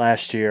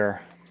 Last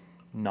year,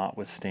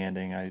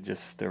 notwithstanding,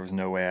 there was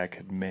no way I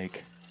could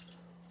make.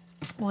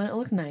 Well, it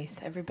looked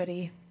nice.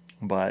 Everybody.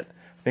 But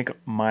I think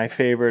my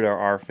favorite or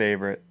our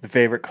favorite, the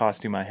favorite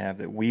costume I have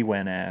that we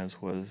went as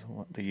was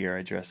the year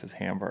I dressed as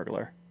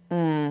Hamburglar.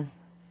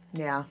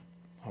 Yeah.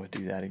 I would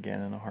do that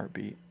again in a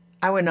heartbeat.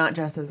 I would not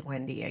dress as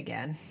Wendy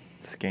again.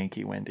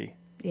 Skanky Wendy.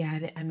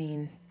 Yeah, I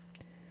mean,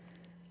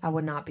 I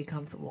would not be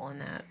comfortable in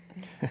that.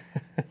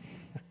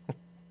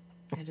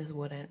 I just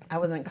wouldn't. I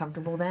wasn't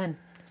comfortable then.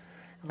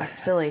 It looks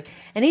silly.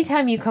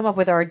 Anytime you come up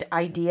with our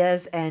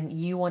ideas and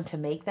you want to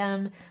make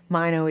them,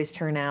 mine always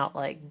turn out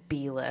like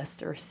B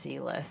list or C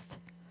list.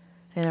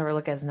 They never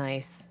look as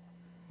nice.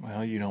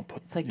 Well, you don't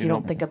put. It's like you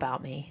don't think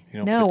about me. you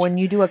don't No, put when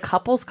you do a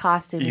couple's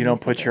costume, You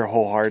don't put your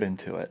whole heart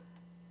into it.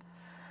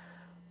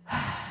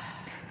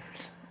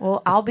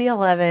 Well, I'll be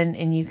 11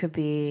 and you could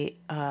be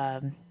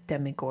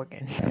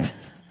Demogorgon.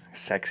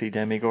 Sexy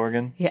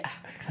Demogorgon. Yeah,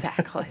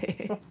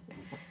 exactly.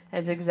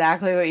 That's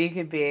exactly what you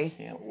could be.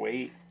 Can't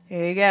wait.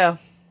 Here you go.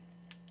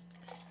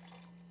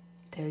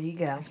 There you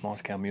go. These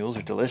Moscow mules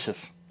are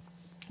delicious.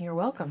 You're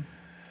welcome.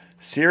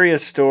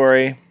 Serious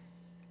story.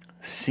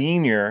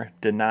 Senior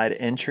denied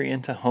entry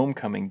into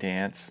homecoming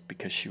dance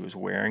because she was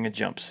wearing a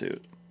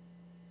jumpsuit.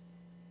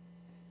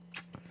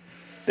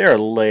 There are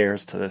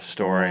layers to this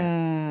story.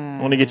 I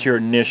want to get your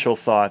initial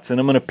thoughts, and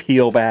I'm going to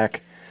peel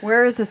back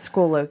Where is the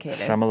school located?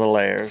 some of the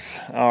layers.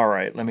 All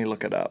right, let me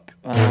look it up.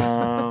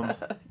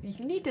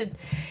 You need to,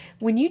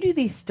 when you do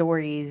these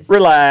stories,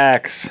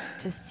 Relax.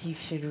 you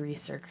should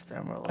research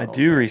them a little. I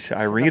do bit research.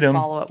 I for read the them.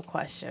 Follow-up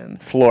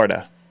questions.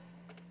 Florida.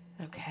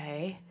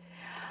 Okay.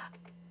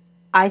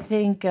 I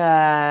think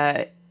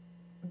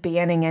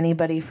banning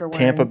anybody for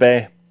wearing...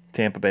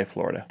 Tampa Bay,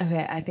 Florida.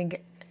 Okay, I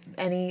think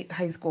any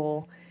high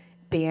school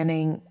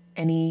banning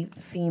any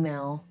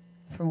female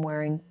from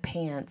wearing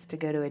pants to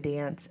go to a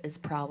dance is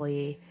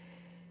probably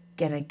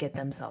gonna get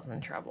themselves in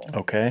trouble.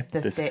 Okay.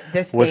 This day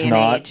was and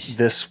not. age.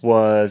 This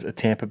was a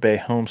Tampa Bay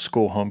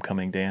homeschool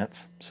homecoming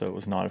dance, so it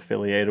was not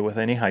affiliated with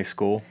any high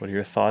school. What are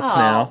your thoughts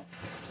now?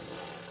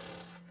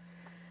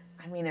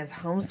 I mean, is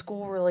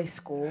homeschool really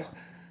school?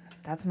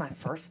 That's my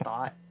first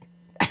thought.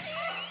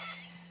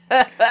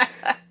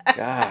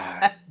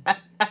 God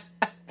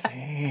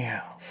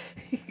damn.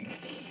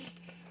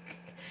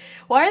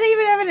 Why are they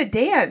even having a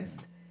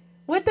dance?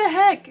 What the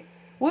heck?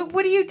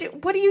 What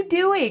are you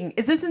doing?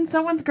 Is this in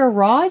someone's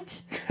garage?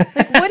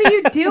 Like, what are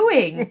you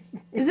doing?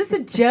 Is this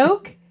a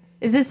joke?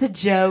 Is this a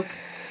joke?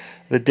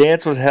 The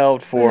dance was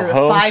held for Was it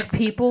 5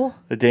 people?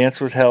 The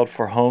dance was held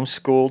for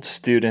homeschooled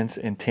students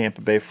in Tampa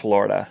Bay,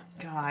 Florida.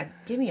 God,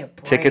 give me a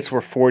break. Tickets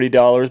were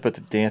 $40, but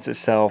the dance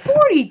itself.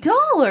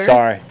 $40.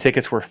 Sorry,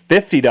 tickets were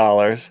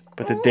 $50,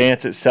 but the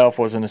dance itself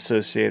wasn't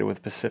associated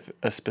with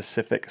a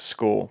specific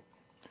school.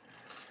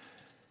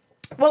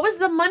 What was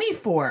the money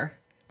for?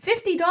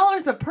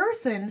 $50 a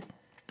person.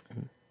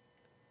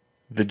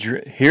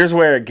 Here's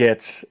where it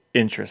gets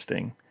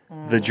interesting.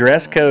 The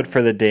dress code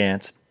for the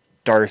dance,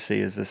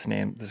 Darcy is this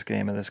name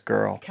of this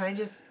girl. Can I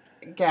just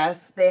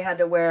guess they had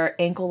to wear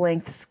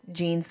ankle-length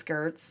jean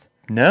skirts?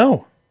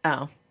 No.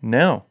 Oh.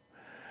 No.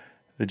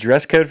 The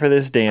dress code for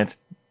this dance,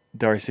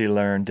 Darcy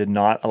learned, did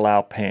not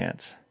allow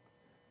pants.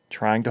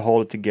 Trying to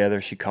hold it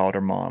together, she called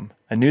her mom.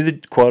 I knew the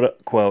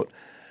quote,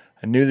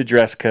 I knew the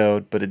dress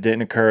code, but it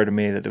didn't occur to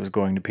me that it was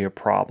going to be a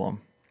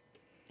problem.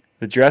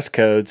 The dress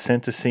code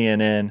sent to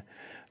CNN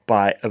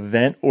by the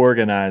event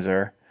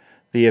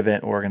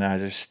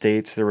organizer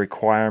states the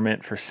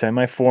requirement for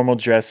semi-formal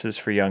dresses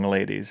for young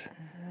ladies.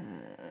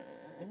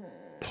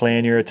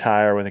 Plan your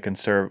attire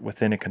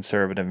within a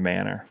conservative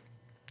manner.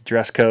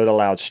 Dress code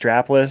allowed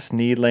strapless,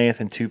 knee-length,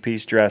 and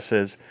two-piece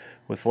dresses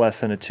with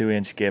less than a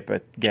 2-inch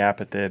gap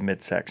at the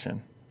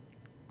midsection.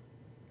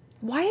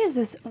 Why is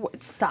this?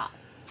 Stop.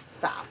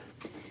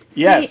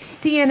 Yes.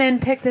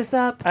 CNN picked this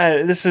up.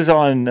 This is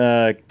on.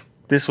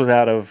 This was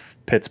out of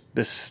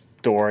This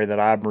story that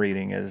I'm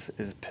reading is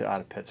out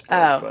of Pittsburgh.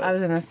 Oh, I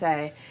was gonna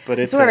say. But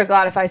I swear to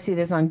God, if I see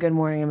this on Good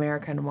Morning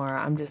America tomorrow,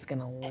 I'm just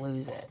gonna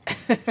lose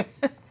it.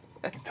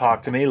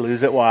 Talk to me.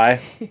 Lose it. Why?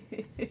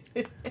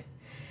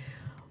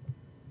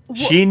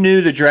 She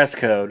knew the dress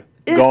code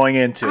going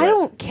into it. I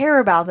don't care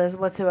about this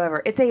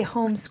whatsoever. It's a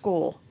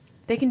homeschool.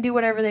 They can do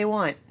whatever they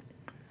want.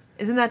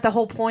 Isn't that the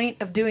whole point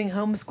of doing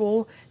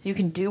homeschool? So you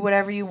can do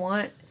whatever you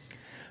want.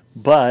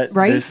 But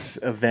right? This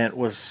event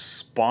was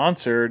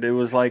sponsored. It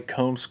was like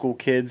homeschool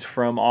kids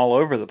from all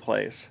over the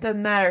place.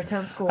 Doesn't matter. It's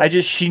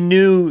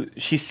homeschool.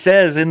 She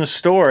says in the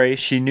story,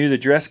 she knew the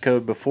dress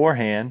code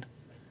beforehand.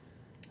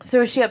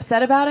 So is she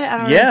upset about it? I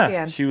don't understand.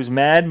 Yeah, she was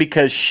mad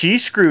because she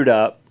screwed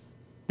up.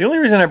 The only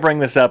reason I bring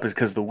this up is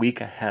because the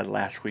week I had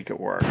last week at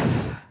work.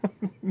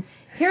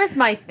 Here's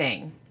my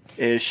thing.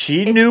 Is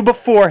she knew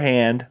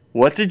beforehand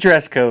what the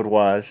dress code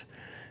was,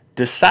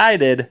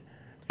 decided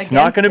it's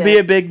not going to be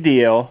a big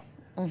deal.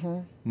 Mm-hmm.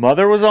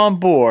 Mother was on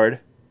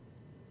board,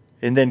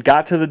 and then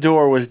got to the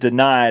door, was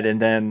denied,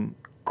 and then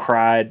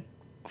cried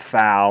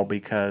foul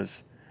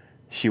because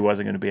she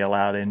wasn't going to be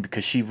allowed in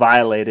because she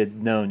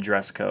violated known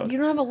dress code. You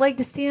don't have a leg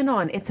to stand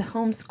on. It's a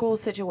homeschool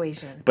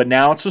situation. But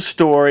now it's a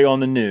story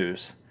on the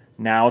news.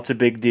 Now it's a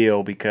big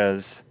deal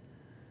because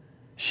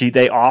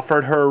they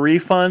offered her a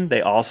refund.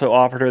 They also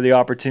offered her the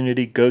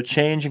opportunity, go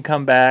change and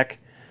come back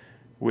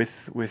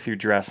with your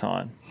dress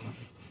on.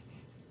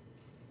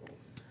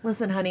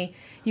 Listen, honey,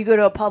 you go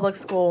to a public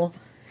school,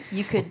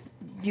 you could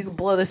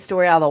blow this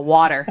story out of the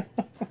water.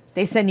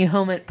 They send you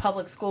home at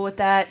public school with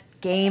that.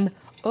 Game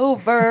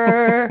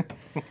over.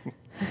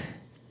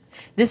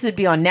 This would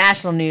be on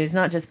national news,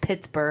 not just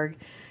Pittsburgh.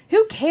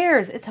 Who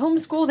cares? It's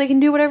homeschool. They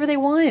can do whatever they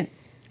want.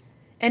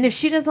 And if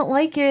she doesn't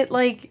like it,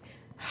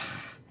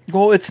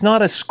 Well, it's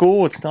not a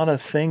school. It's not a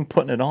thing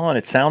putting it on.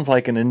 It sounds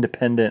like an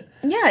independent.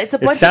 Yeah, it's a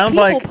bunch of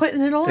people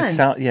putting it on.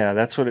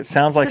 That's what it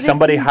sounds like.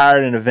 Somebody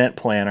hired an event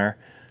planner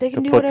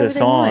to put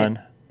this on.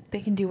 They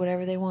can do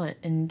whatever they want.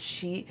 And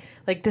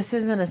this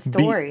isn't a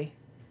story,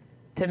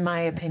 to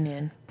my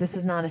opinion. This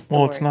is not a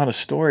story. Well, it's not a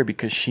story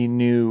because she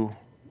knew.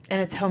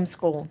 And it's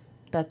homeschool.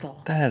 That's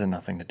all. That has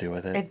nothing to do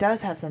with it. It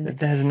does have something.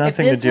 It has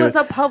nothing to do with it. If this was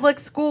a public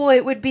school,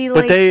 it would be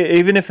But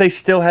even if they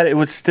still had it,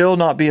 would still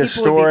not be a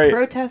story. People would be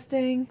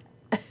protesting.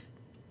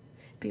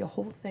 Be a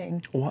whole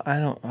thing. Well,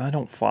 I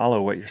don't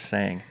follow what you're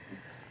saying.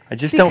 I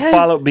just don't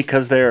follow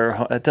because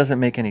that doesn't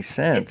make any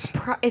sense.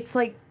 It's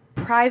like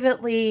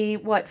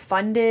privately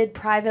funded,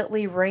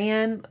 privately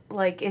ran.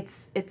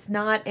 It's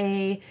not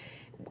a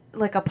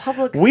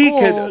public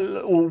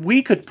school.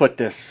 We could put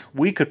this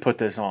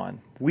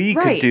on. We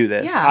could do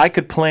this. Yeah. I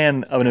could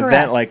plan an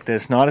event like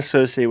this, not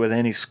associated with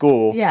any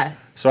school. Yes.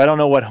 So I don't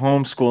know what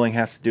homeschooling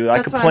has to do.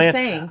 That's what I'm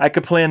saying. I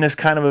could plan this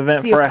kind of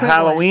event for a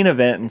Halloween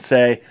event and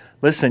say,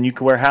 listen, you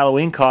can wear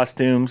Halloween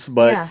costumes,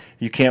 but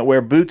you can't wear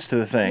boots to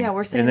the thing. Yeah,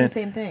 we're saying the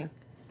same thing.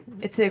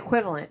 It's the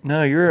equivalent.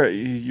 No,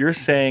 you're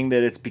saying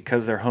that it's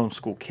because they're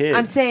homeschool kids.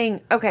 I'm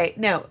saying, okay,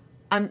 no.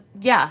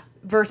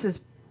 Versus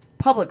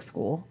public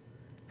school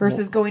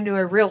versus going to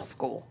a real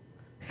school.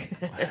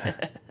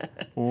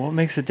 Well, what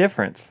makes a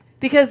difference?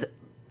 Because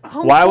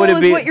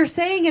homeschool is what you're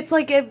saying. It's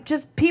like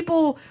just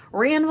people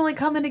randomly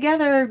coming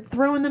together,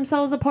 throwing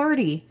themselves a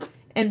party.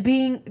 And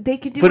they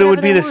could do. But it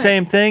would be the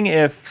same thing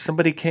if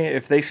somebody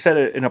if they set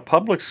it in a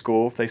public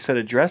school, if they set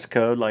a dress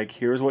code like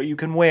here's what you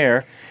can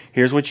wear,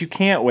 here's what you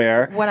can't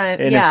wear.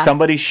 If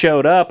somebody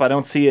showed up, I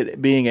don't see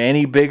it being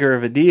any bigger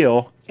of a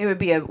deal. It would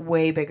be a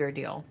way bigger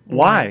deal.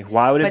 Why?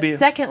 Why would it be? But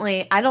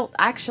secondly,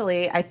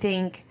 I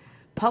think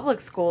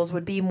public schools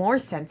would be more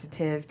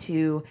sensitive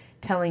to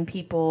telling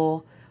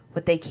people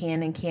what they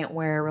can and can't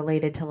wear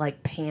related to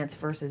pants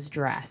versus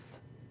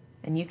dress,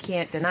 and you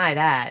can't deny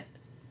that.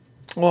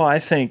 Well, I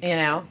think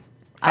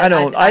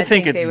I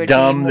think it's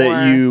dumb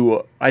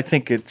I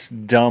think it's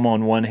dumb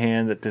on one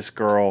hand that this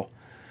girl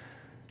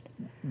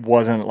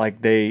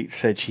wasn't they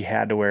said she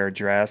had to wear a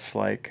dress.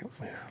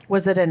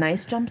 Was it a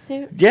nice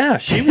jumpsuit? Yeah,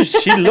 she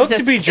looked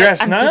to be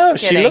dressed. No,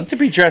 she looked to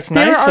be dressed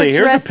nicely.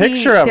 Here's a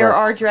picture of her. There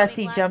are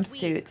dressy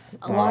jumpsuits.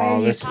 Why are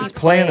you keep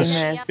playing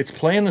this? It's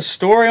playing the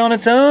story on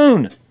its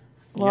own.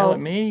 Yell at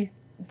me.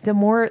 The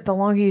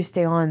longer you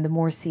stay on, the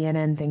more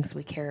CNN thinks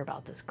we care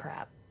about this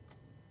crap.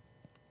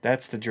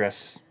 That's the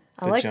dress.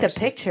 I like the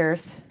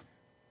pictures.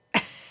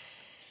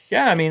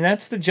 Yeah, I mean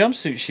that's the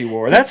jumpsuit she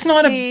wore. Did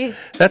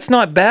That's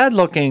not bad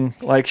looking.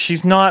 Like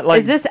she's not like.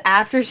 Is this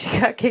after she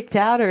got kicked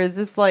out, or is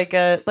this like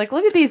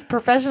look at these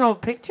professional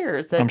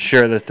pictures? I'm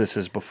sure that this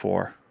is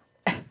before.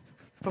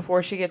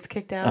 Before she gets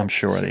kicked out. I'm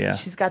sure. Yeah.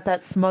 She's got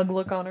that smug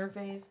look on her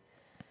face.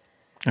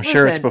 I'm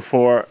sure it's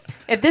before.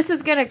 If this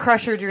is gonna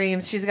crush her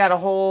dreams, she's got a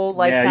whole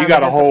lifetime. Yeah, you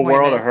got a whole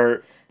world of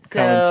hurt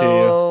coming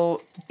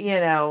to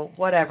you.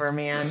 Whatever,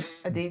 man.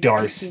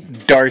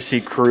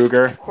 Darcy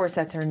Kruger. Of course,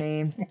 that's her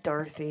name,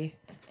 Darcy,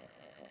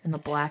 in the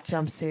black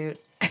jumpsuit.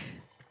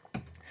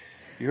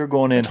 You're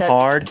going in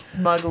hard.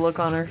 Smug look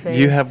on her face.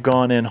 You have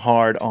gone in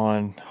hard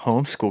on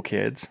homeschool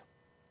kids.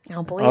 I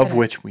don't believe it. Of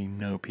which we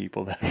know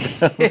people that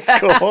have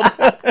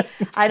homeschooled.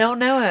 I don't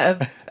know.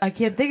 I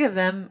can't think of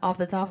them off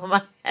the top of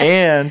my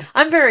head. And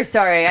I'm very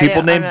sorry.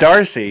 People named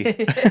Darcy.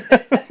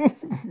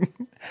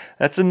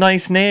 That's a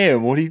nice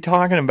name. What are you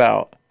talking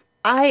about?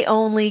 I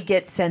only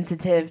get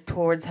sensitive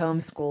towards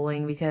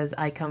homeschooling because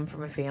I come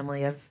from a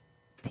family of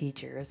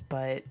teachers,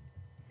 but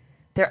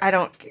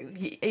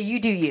you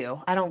do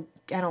you. I don't,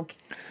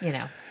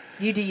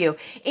 you do you.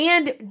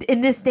 And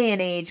in this day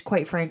and age,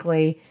 quite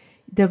frankly,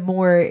 the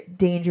more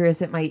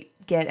dangerous it might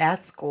get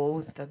at school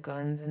with the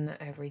guns and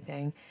the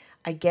everything,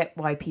 I get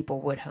why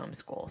people would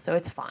homeschool. So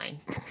it's fine.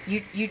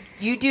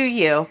 You do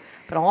you.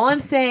 But all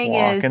I'm saying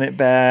walking it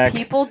back.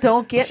 People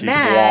don't get She's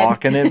mad.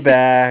 Walking it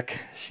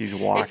back. She's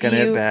walking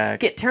it back.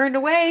 Get turned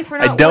away for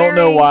not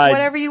wearing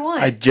whatever you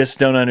want. I just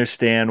don't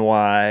understand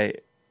why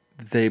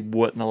they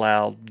wouldn't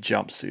allow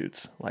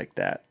jumpsuits like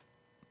that.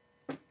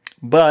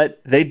 But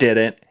they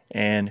didn't.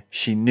 And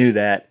she knew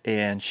that,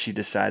 and she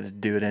decided to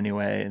do it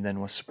anyway, and then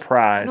was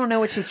surprised. I don't know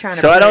what she's trying to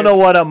So prove. I don't know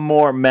what I'm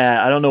more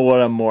mad. I don't know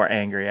what I'm more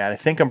angry at. I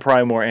think I'm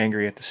probably more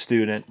angry at the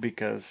student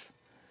because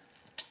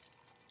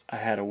I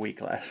had a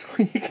week last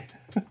week.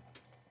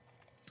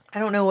 I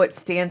don't know what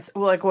stance.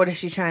 Like, what is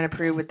she trying to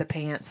prove with the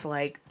pants?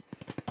 Like,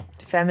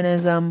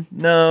 feminism?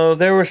 No,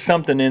 there was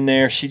something in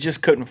there. She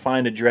just couldn't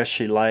find a dress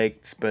she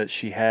liked, but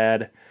she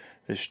had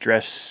this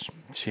dress.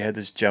 She had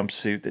this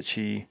jumpsuit that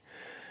she.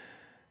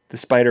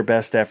 Despite her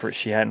best efforts,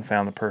 she hadn't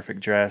found the perfect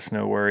dress.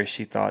 No worries.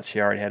 She thought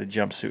she already had a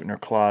jumpsuit in her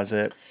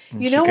closet.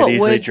 And she could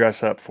easily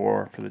dress up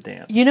for the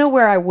dance. You know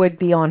where I would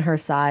be on her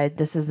side?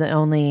 This is the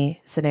only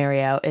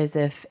scenario, is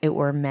if it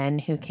were men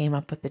who came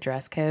up with the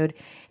dress code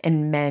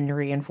and men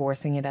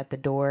reinforcing it at the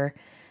door,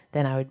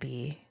 then I would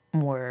be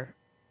more,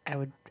 I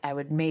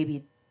would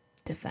maybe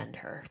defend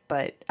her.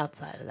 But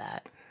outside of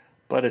that.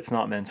 But it's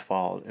not men's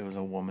fault. It was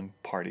a woman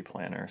party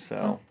planner, so...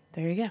 Oh.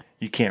 There you go.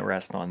 You can't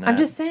rest on that. I'm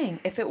just saying,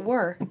 if it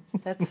were,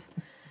 that's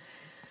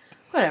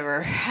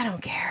whatever. I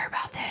don't care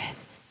about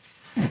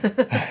this.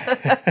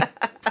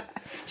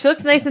 She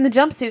looks nice in the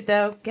jumpsuit,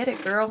 though. Get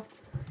it, girl.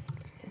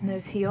 And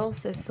those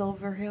heels, those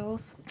silver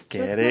heels.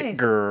 Get it, nice.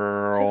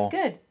 Girl. She looks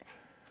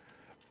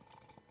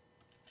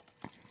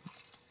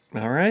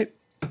good. All right.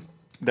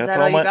 That's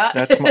all you got?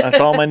 That's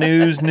all my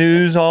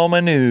news, all my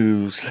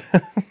news.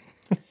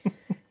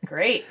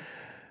 Great.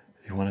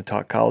 You want to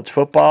talk college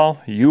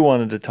football? You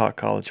wanted to talk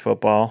college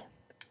football.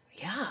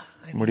 Yeah.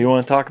 What do you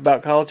want to talk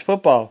about college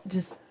football?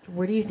 Just,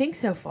 what do you think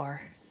so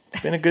far?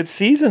 It's been a good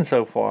season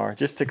so far.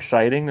 Just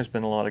exciting. There's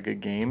been a lot of good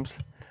games.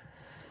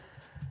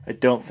 I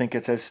don't think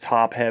it's as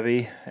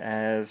top-heavy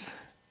as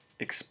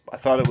I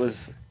thought it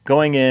was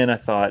going in. I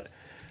thought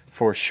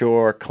for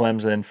sure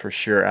Clemson, for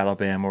sure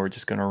Alabama were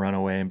just going to run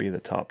away and be the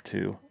top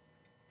two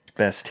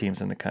best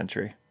teams in the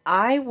country.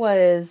 I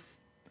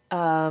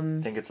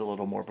think it's a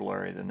little more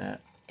blurry than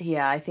that.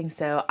 Yeah, I think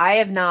so. I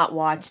have not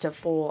watched a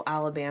full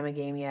Alabama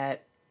game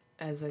yet,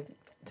 to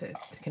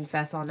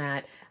confess on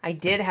that. I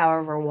did,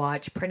 however,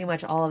 watch pretty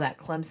much all of that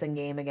Clemson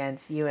game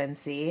against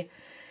UNC,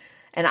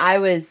 and I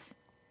was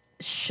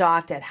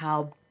shocked at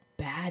how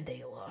bad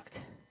they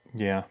looked.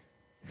 Yeah.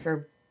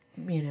 For,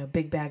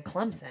 big bad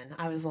Clemson.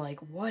 I was like,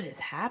 what is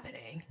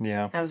happening?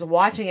 Yeah. I was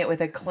watching it with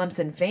a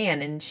Clemson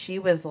fan, and she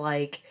was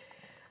like...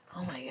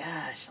 Oh my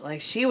gosh.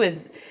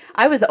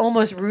 I was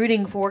almost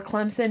rooting for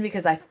Clemson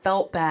because I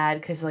felt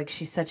bad because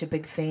she's such a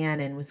big fan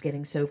and was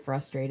getting so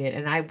frustrated.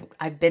 And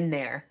I've been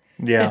there.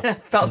 Yeah. I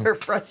felt her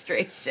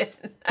frustration.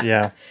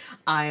 Yeah.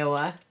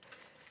 Iowa.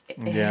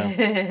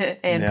 Yeah.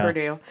 And yeah.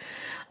 Purdue.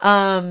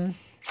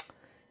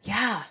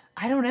 Yeah,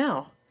 I don't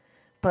know.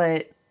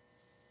 But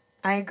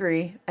I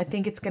agree. I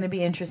think it's going to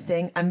be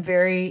interesting.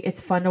 It's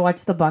fun to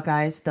watch the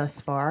Buckeyes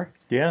thus far.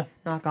 Yeah.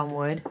 Knock on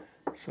wood.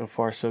 So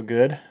far, so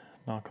good.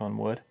 Knock on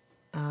wood.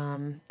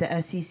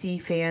 The SEC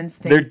fans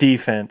think... Their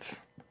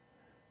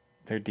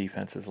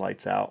defense is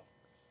lights out.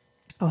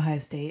 Ohio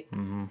State.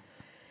 Mm-hmm.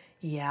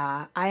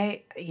 Yeah,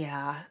 I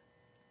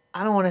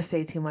don't want to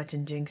say too much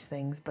and jinx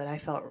things, but I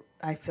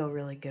feel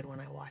really good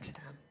when I watch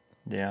them.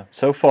 Yeah,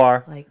 so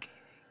far.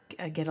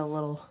 I get a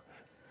little...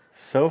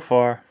 So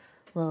far.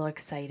 A little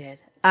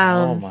excited.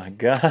 Oh my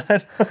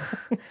God. A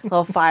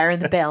little fire in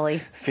the belly.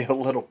 Feel a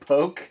little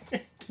poke?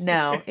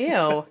 No.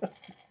 Ew.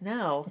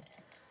 No.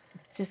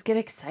 Just get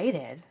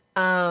excited.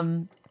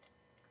 The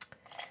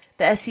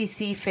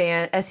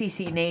the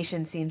SEC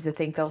Nation seems to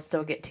think they'll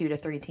still get 2 to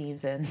 3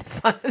 teams in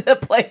the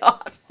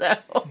playoffs. So,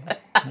 oh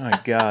my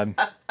God,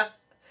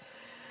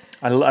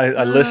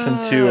 I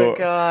listened to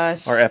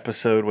our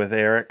episode with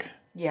Eric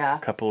a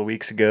couple of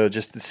weeks ago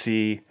just to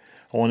see.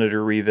 I wanted to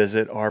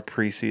revisit our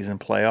preseason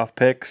playoff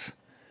picks.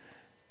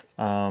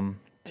 Do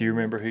you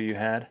remember who you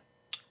had?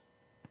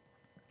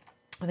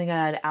 I think I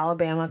had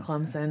Alabama,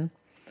 Clemson.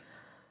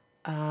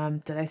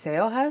 Did I say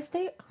Ohio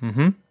State?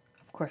 Mm-hmm.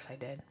 Of course I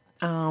did.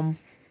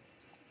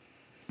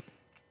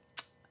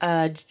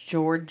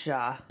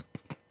 Georgia.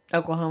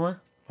 Oklahoma.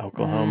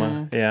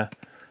 Yeah.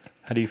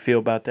 How do you feel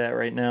about that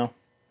right now?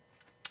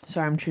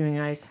 Sorry, I'm chewing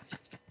ice.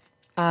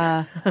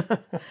 Oh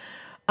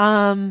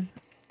man,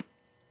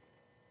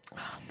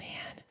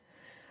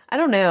 I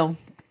don't know.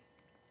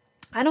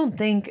 I don't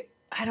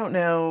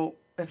know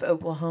if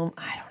Oklahoma.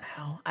 I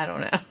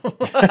don't know.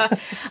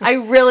 I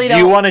really don't.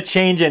 Do you want to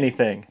change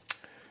anything?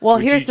 Well,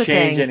 here's the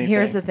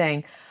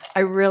thing. I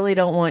really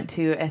don't want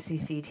 2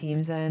 SEC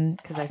teams in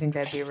because I think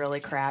that'd be really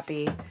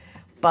crappy.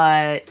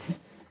 But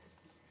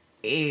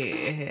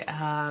I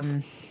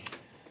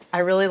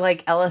really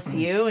like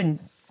LSU and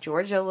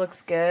Georgia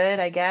looks good,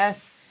 I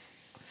guess.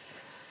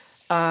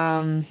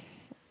 I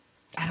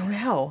don't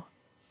know.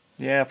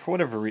 Yeah, for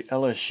whatever reason,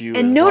 LSU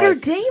and Notre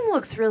Dame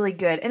looks really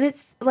good. And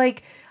it's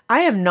like, I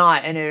am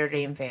not a Notre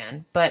Dame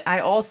fan, but I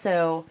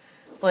also,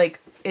 like,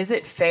 is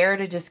it fair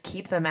to just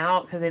keep them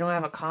out because they don't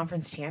have a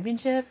conference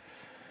championship?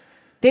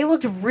 They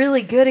looked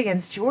really good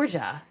against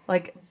Georgia.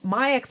 Like,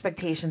 my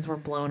expectations were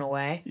blown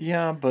away.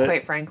 Yeah, but...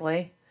 quite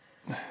frankly.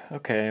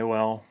 Okay,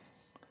 well,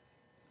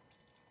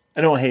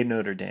 I don't hate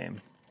Notre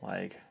Dame.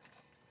 Like,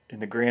 in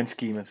the grand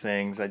scheme of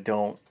things, I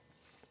don't...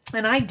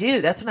 And I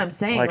do. That's what I'm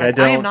saying. Like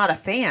I am not a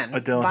fan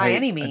by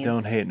any means. I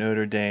don't hate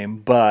Notre Dame,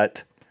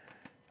 but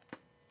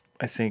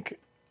I think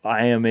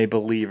I am a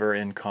believer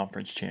in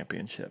conference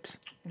championships.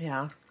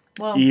 Yeah.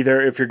 Well,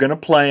 either if you're going to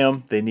play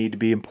them, they need to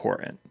be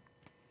important.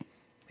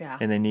 Yeah.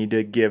 And they need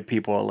to give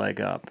people a leg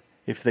up.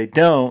 If they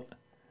don't,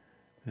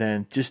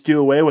 then just do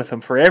away with them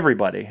for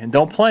everybody and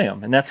don't play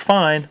them. And that's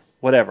fine.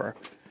 Whatever.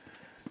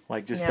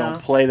 Like, just don't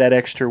play that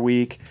extra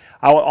week.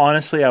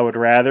 Honestly, I would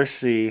rather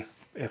see,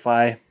 if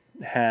I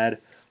had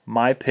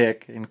my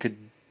pick and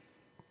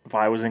if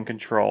I was in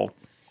control,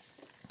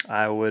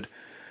 I would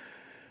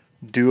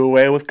do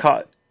away with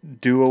conference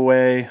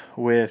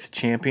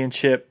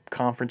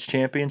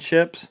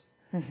championships,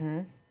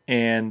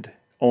 and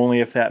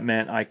only if that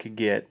meant I could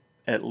get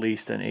at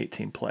least an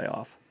 18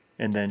 playoff,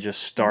 and then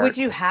just start. Would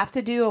you have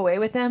to do away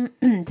with them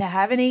to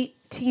have an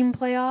 8-team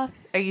playoff?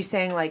 Are you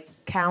saying, like,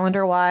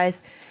 calendar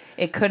wise,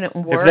 it couldn't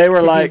work if they were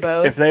to like, do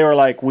both? If they were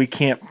like, we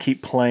can't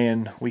keep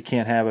playing, we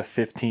can't have a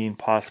 16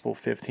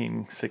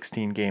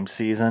 game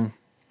season.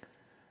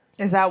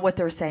 Is that what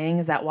they're saying?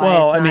 Is that why?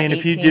 Well, it's not I mean, 18?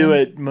 if you do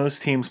it,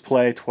 most teams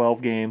play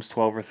 12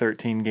 or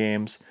 13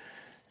 games,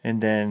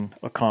 and then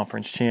a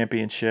conference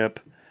championship,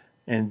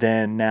 and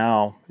then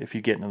now, if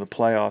you get into the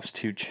playoffs,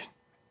 two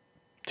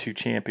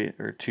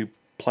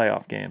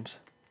playoff games.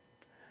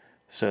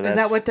 So is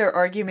that what their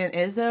argument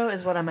is, though?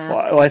 Is what I'm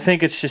asking. Well, I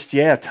think it's just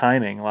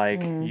timing.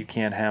 Like, you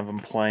can't have them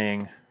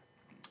playing.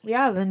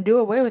 Yeah, then do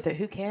away with it.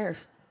 Who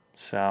cares?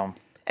 So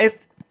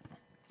if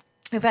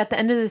at the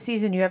end of the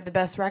season you have the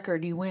best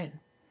record, you win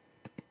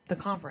the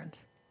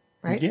conference,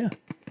 right? Yeah.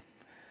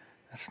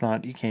 That's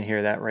not. You can't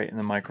hear that right in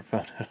the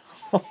microphone.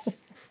 I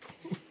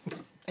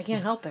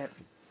can't help it.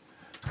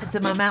 It's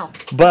in my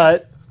mouth.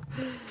 But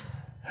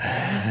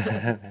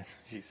that's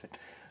what she said.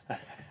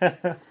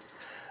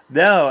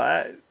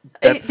 No,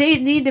 they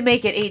need to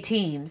make it 8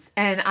 teams,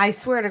 and I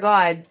swear to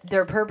God,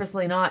 they're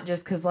purposely not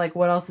just because, like,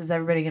 what else is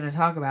everybody going to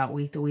talk about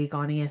week to week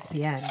on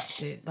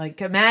ESPN?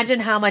 Like, imagine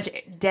how much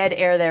dead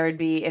air there would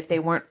be if they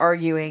weren't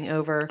arguing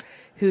over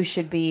who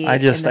should be. I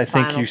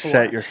think you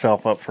set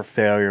yourself up for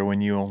failure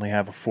when you only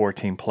have a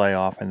 4-team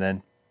playoff and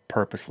then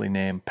purposely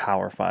name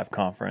Power 5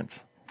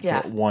 conference.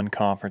 Yeah, so one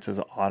conference is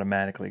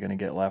automatically going to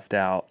get left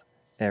out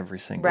every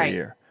single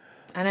year.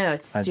 I know,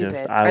 it's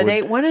stupid.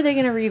 When are they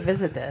going to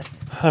revisit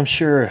this? I'm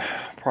sure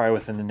probably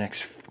within the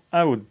next...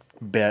 I would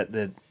bet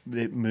that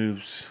it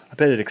moves... I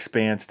bet it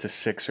expands to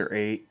 6 or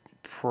 8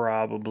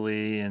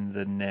 probably in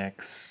the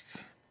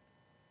next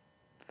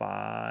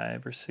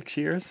 5 or 6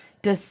 years.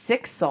 Does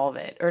 6 solve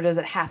it, or does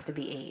it have to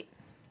be 8?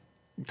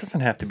 It doesn't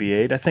have to be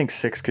 8. I think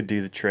 6 could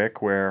do the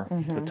trick where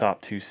the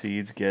top 2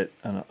 seeds get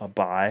a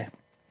bye.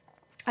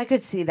 I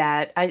could see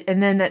that.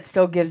 And then that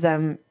still gives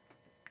them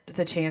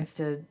the chance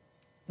to...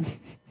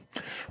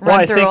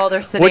 run through all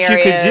their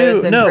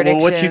scenarios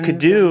what you could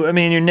do, I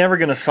mean, you're never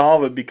going to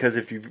solve it, because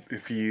if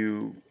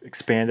you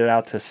expand it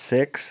out to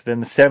 6, then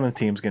the 7th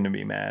team's going to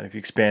be mad. If you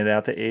expand it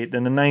out to 8,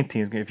 then the 9th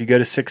team's going to. If you go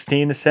to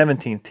 16, the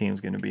 17th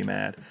team's going to be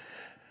mad.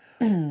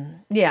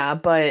 Yeah,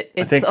 but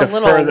it's a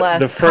little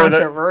less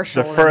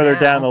controversial. The further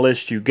down the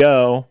list you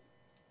go,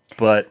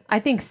 but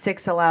I think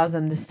 6 allows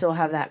them to still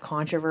have that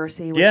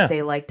controversy, which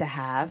they like to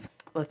have.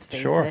 Let's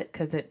face it,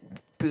 because it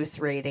boost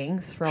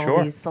ratings for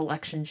all these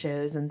selection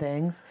shows and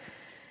things.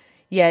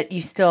 Yet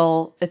it's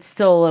still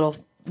a little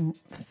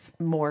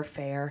more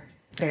fair.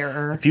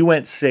 fairer. If you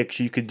went 6,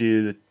 you could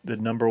do the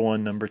number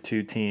 1, number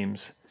 2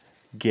 teams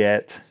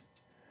get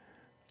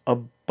a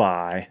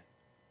bye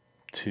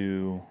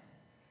to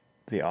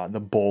the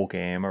bowl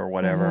game or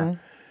whatever,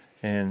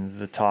 and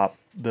the top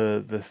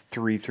the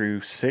 3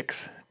 through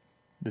 6,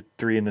 the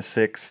 3 and the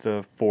 6,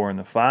 the 4 and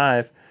the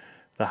 5,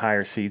 the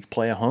higher seeds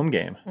play a home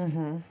game.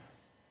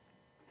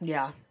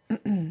 Yeah.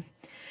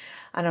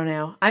 I don't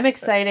know. I'm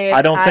excited.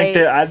 I don't think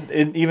that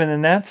even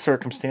in that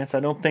circumstance,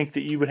 I don't think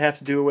that you would have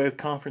to do away with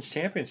conference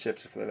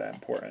championships if they're that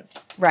important.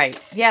 Right.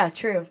 Yeah,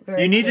 true.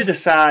 You need to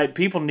decide.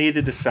 People need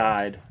to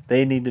decide.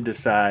 They need to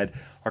decide.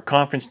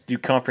 Do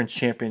conference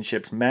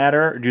championships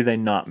matter or do they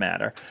not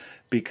matter?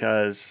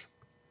 Because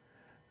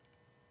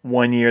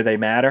one year they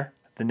matter,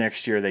 the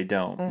next year they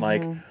don't.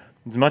 Like,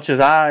 as much as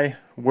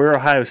we're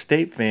Ohio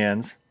State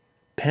fans,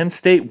 Penn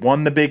State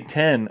won the Big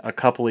Ten a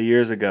couple of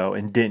years ago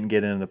and didn't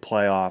get into the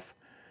playoff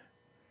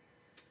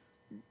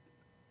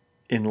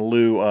in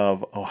lieu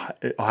of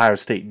Ohio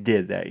State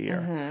did that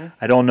year.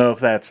 I don't know if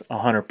that's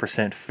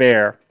 100%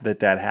 fair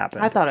that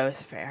happened. I thought it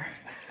was fair.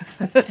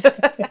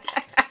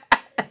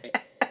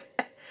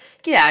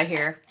 Get out of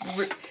here.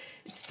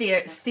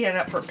 Stand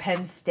up for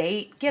Penn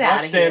State. Get out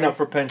of here. Stand up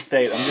for Penn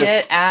State.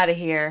 Get out of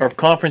here. Are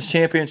conference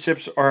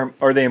championships,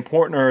 are they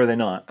important or are they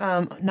not?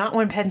 Not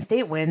when Penn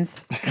State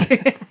wins.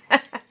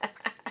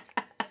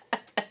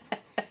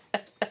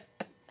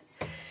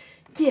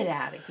 Get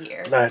out of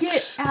here.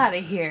 Get out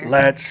of here.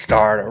 Let's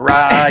start a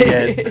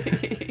riot.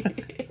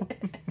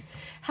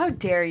 How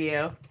dare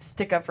you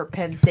stick up for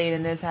Penn State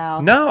in this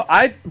house? No,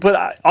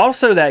 but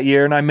also that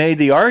year, and I made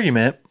the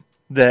argument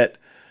that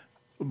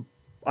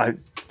I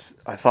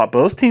thought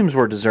both teams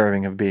were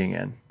deserving of being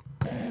in.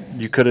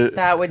 You could have.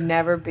 That would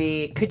never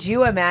be. Could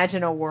you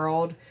imagine a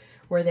world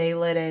where they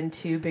let in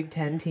 2 Big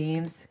Ten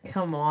teams?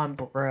 Come on,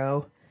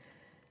 bro.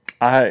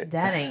 That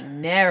ain't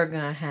never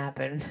gonna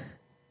happen.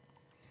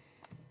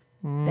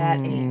 That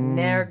ain't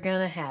never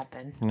gonna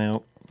happen.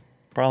 Nope,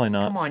 probably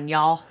not. Come on,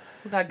 y'all.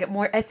 We gotta get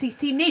more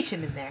SEC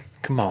Nation in there.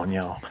 Come on,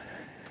 y'all.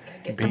 Gotta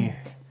get some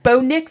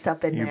Bo Nix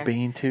up in there. You're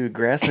being too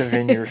aggressive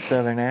in your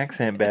southern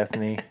accent,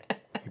 Bethany.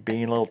 You're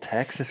being a little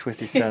Texas with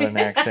your southern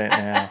accent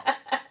now.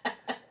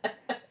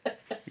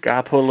 You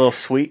gotta put a little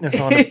sweetness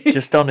on it,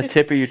 just on the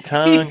tip of your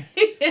tongue.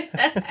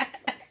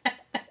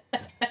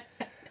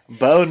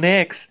 Bo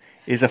Nix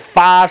is a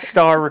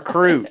 5-star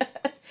recruit.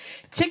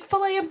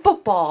 Chick-fil-A and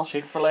football.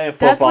 Chick-fil-A and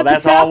football.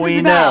 That's all we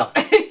know.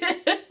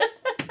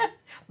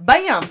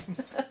 Bam.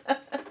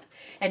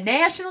 A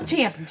national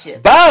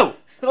championship. Bo!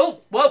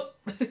 Oh, whoa.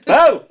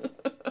 Bo!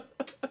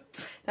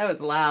 That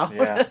was loud.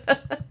 Yeah.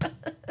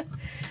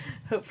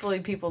 Hopefully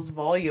people's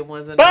volume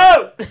wasn't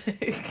Bo!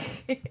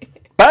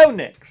 Bo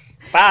Nix.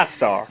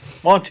 5-star.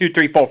 1, 2,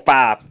 3, 4,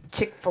 5.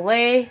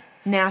 Chick-fil-A,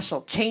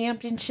 national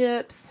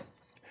championships.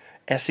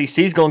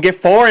 SEC's going to get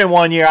 4 in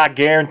 1 year, I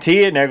guarantee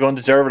it, and they're going to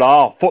deserve it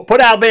all.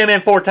 Put Alabama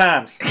in 4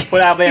 times.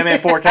 Put Alabama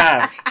in 4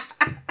 times.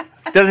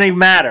 Doesn't even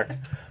matter.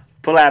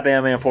 Put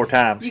Alabama in 4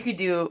 times. You could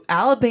do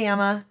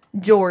Alabama,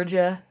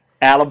 Georgia.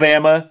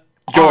 Alabama,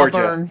 Georgia.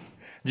 Auburn,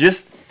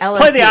 just LSU.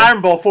 Play the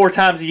Iron Bowl 4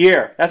 times a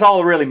year. That's all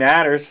that really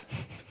matters.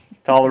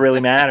 That's all that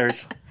really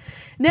matters.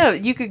 No,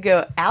 you could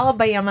go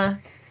Alabama,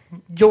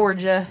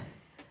 Georgia,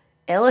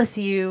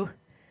 LSU,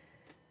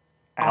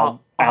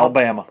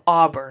 Alabama.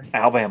 Auburn.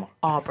 Alabama.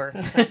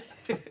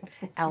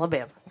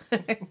 Alabama.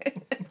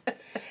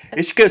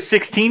 It should go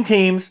 16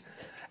 teams.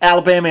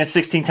 Alabama and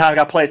 16 times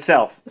got to play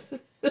itself.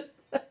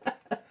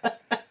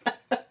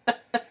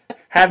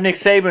 Have Nick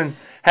Saban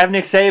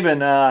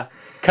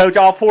coach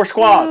all 4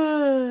 squads.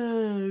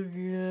 Oh,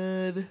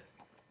 good.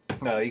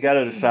 No, you got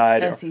to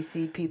decide.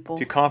 SEC people.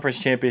 Do conference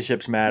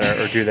championships matter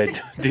or do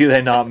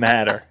they not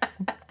matter?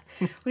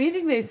 What do you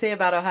think they say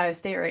about Ohio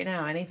State right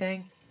now?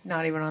 Anything?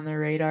 Not even on their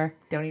radar.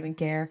 Don't even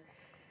care.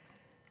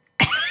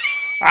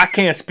 I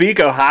can't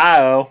speak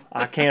Ohio.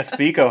 I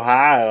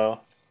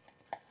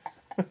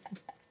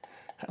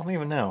don't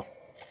even know.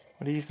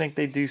 What do you think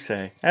they do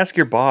say? Ask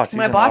your boss.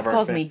 My boss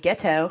calls me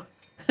ghetto.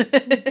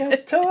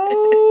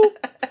 Ghetto.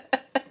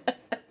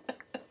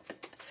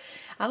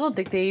 I don't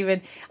think they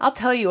even. I'll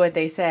tell you what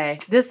they say.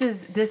 This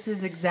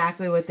is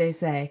exactly what they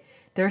say.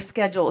 Their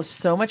schedule is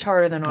so much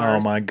harder than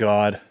ours. Oh my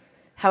God.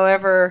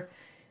 However,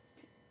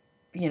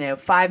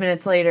 5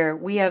 minutes later,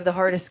 we have the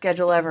hardest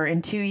schedule ever.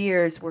 In 2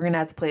 years, we're gonna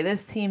have to play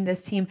this team.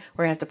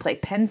 We're gonna have to play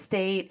Penn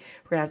State.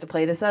 We're gonna have to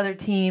play this other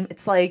team.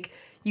 It's like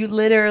you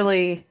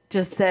literally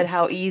just said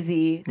how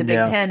easy the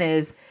Big Ten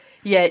is.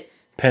 Yet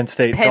Penn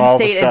State is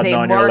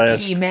a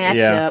marquee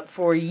matchup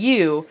for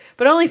you,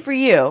 but only for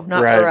you, not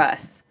for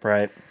us.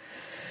 Right.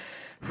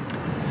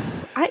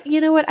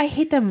 You know what? I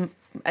hate them.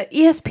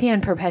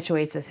 ESPN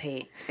perpetuates this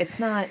hate. It's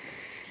not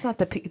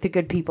the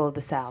good people of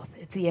the South.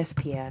 It's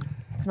ESPN.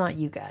 It's not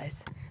you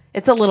guys.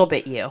 It's a little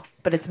bit you,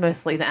 but it's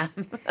mostly them.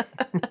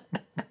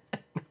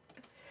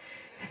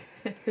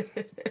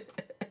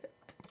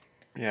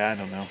 Yeah, I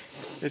don't know.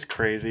 It's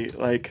crazy.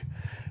 Like,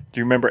 do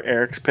you remember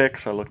Eric's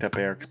picks? I looked up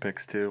Eric's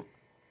picks too.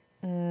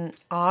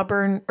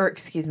 Alabama,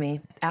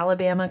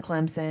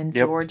 Clemson,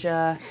 Yep.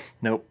 Georgia.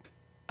 Nope.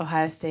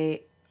 Ohio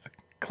State.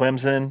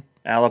 Clemson,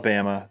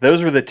 Alabama.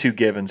 Those were the two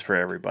givens for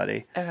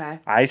everybody. Okay.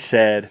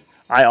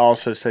 I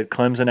also said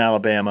Clemson,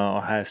 Alabama,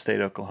 Ohio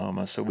State,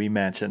 Oklahoma. So we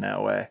match in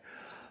that way.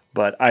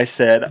 But I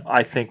said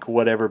I think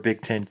whatever Big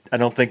Ten. I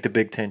don't think the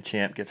Big Ten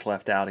champ gets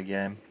left out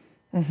again,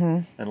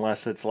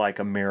 unless it's like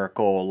a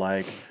miracle,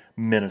 like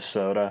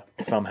Minnesota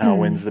somehow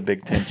wins the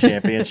Big Ten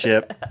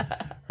championship,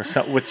 or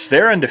some, which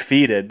they're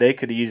undefeated. They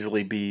could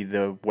easily be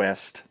the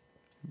West.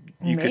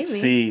 You Maybe. could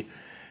see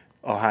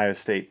Ohio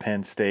State,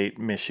 Penn State,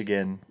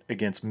 Michigan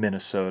against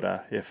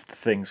Minnesota if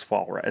things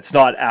fall right. It's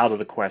not out of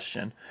the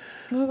question.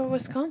 What about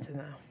Wisconsin,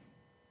 though?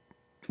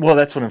 Well,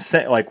 that's what I'm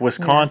saying. Like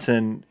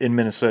Wisconsin and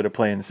Minnesota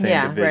play in the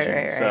same division.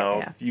 Right,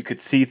 so you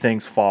could see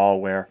things fall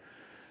where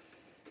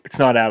it's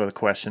not out of the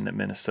question that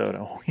Minnesota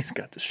always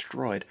got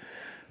destroyed.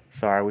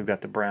 Sorry, we've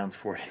got the Browns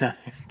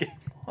 49ers game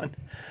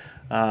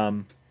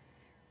on.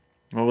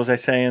 What was I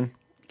saying?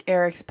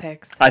 Eric's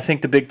picks. I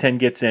think the Big Ten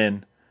gets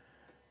in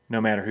no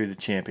matter who the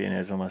champion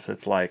is, unless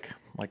it's like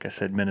I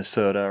said,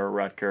 Minnesota or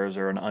Rutgers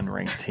or an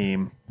unranked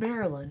team.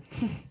 Maryland.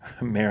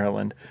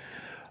 Maryland.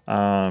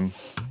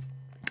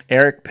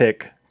 Eric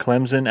pick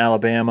Clemson,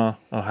 Alabama,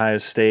 Ohio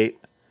State,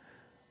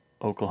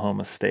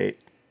 Oklahoma State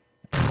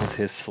was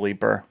his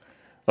sleeper.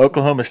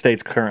 Oklahoma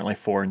State's currently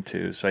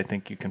 4-2, so I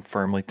think you can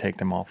firmly take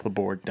them off the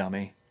board,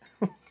 dummy.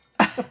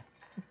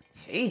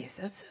 Jeez,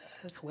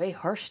 that's way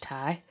harsh,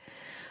 Ty.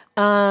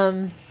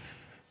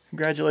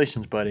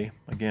 Congratulations, buddy,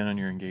 again on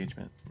your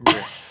engagement.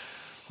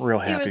 Real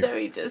happy. Even though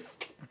he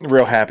just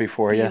Real happy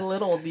for you.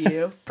 belittled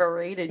you,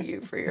 berated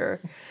you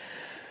for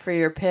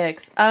your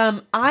picks.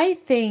 I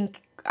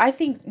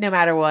think no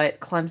matter what,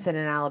 Clemson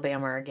and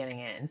Alabama are getting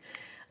in.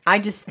 I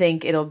just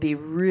think it'll be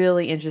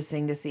really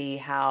interesting to see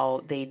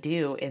how they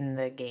do in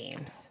the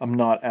games. I'm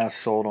not as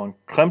sold on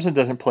Clemson.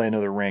 Doesn't play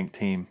another ranked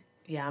team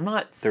Yeah, I'm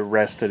not the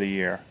rest of the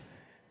year,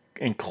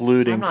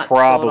 including I'm not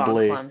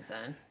probably sold on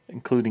Clemson.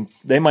 including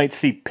they might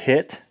see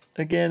Pitt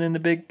again in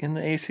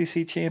the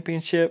ACC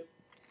championship.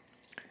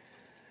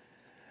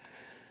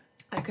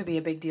 That could be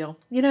a big deal.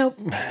 You know,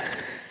 a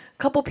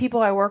couple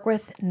people I work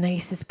with,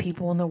 nicest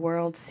people in the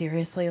world,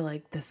 seriously,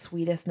 like the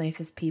sweetest,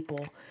 nicest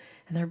people.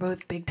 And they're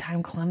both big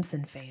time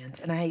Clemson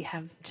fans. And I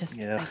have just,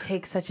 I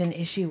take such an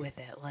issue with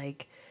it.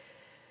 Like,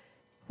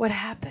 what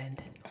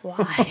happened?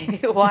 Why?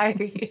 Why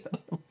are you?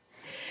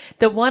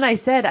 The one I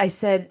said,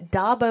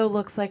 Dabo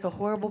looks like a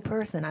horrible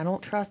person. I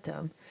don't trust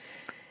him.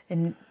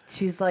 And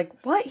she's like,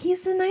 what?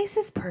 He's the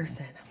nicest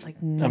person. I'm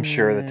like, no. I'm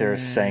sure that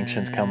there's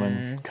sanctions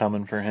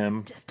coming for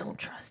him. Just don't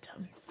trust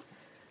him.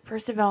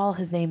 First of all,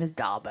 his name is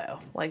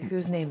Dabo. Like,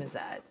 whose name is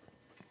that?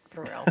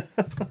 For real.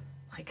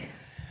 Like,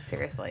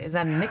 seriously. Is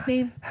that a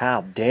nickname?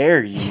 How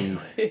dare you?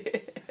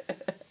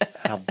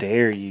 How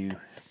dare you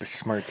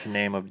besmirch the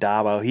name of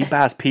Dabo? He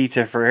buys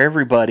pizza for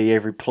everybody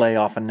every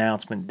playoff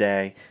announcement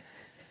day.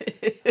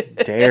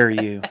 Dare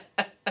you?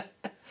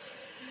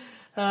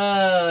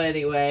 Oh,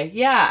 anyway.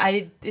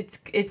 Yeah,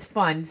 it's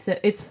fun. So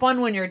it's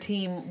fun when your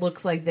team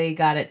looks like they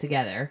got it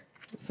together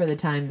for the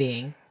time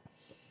being.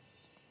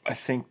 I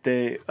think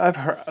I've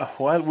heard.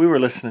 Well, we were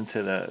listening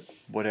to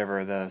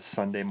whatever the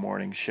Sunday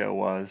morning show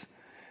was,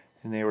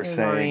 and they were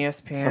saying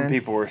some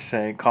people were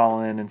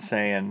calling in and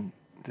saying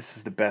this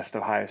is the best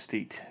Ohio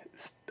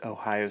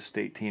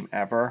State team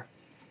ever.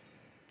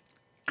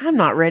 I'm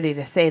not ready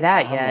to say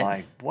that yet. I'm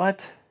like,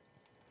 what?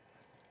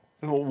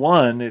 Well,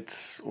 one,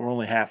 we're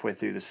only halfway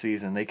through the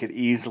season. They could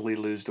easily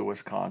lose to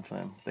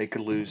Wisconsin. They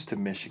could lose to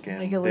Michigan.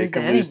 They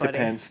could lose to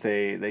Penn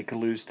State. They could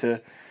lose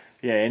to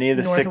any of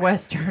the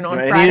Northwestern on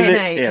Friday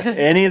night. Yes,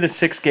 any of the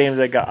 6 games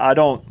I got.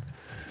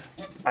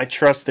 I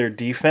trust their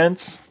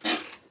defense,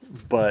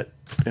 but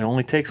it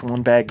only takes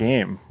one bad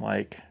game.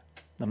 Like,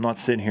 I'm not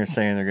sitting here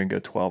saying they're going to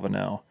go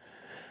 12-0,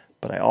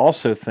 but I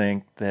also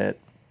think that,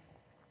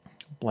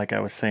 like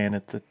I was saying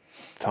at the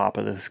top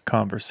of this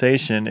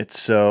conversation, it's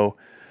so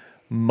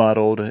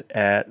muddled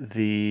at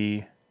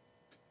the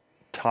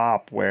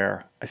top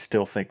where I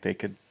still think they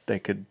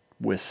could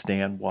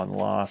withstand one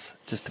loss.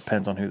 Just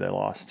depends on who they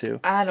lost to.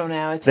 I don't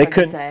know. It's hard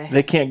to say.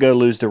 They can't go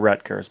lose to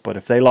Rutgers, but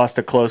if they lost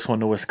a close one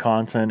to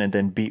Wisconsin and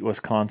then beat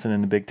Wisconsin in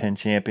the Big Ten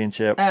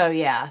championship. Oh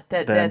yeah,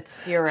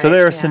 that's you're right. So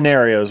there are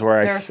scenarios where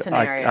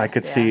I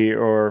could yeah. see,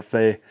 or if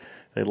they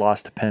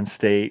lost to Penn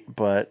State,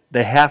 but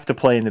they have to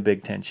play in the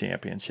Big Ten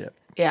championship.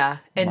 Yeah,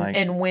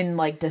 and win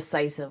like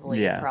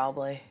decisively,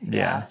 probably.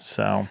 Yeah.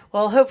 So.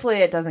 Well, hopefully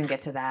it doesn't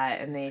get to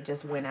that, and they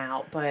just win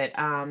out. But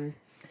I'm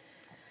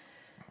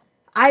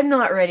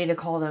not ready to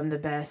call them the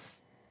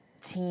best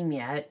team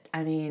yet.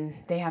 I mean,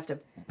 they have to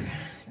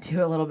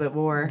do a little bit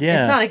more. Yeah.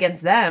 It's not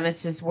against them.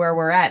 It's just where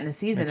we're at in the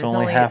season. It's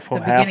only the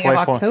beginning of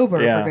October,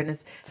 for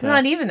goodness. It's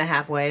not even the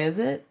halfway, is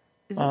it?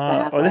 Is this the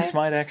halfway? Oh, this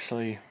might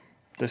actually,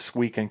 this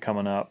weekend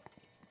coming up,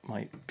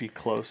 might be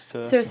close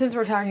to. So since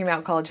we're talking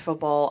about college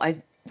football, I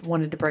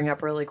wanted to bring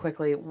up really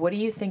quickly, what do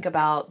you think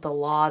about the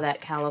law that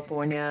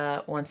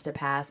California wants to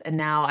pass? And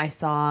now I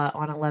saw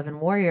on 11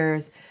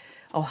 Warriors,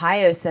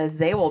 Ohio says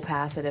they will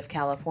pass it if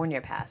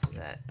California passes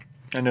it.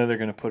 I know they're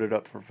going to put it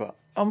up for vote.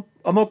 I'm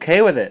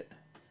okay with it.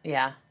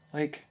 Yeah.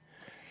 Like,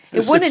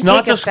 It wouldn't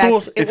not take the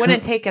schools. effect. It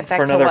wouldn't take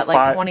effect till what,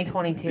 like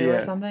 2022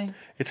 or something?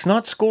 It's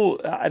not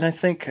school, and I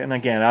think, and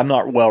again, I'm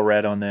not well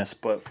read on this,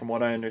 but from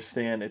what I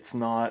understand, it's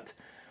not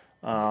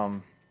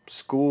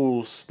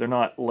schools. They're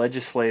not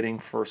legislating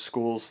for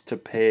schools to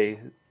pay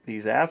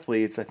these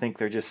athletes. I think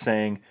they're just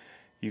saying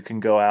you can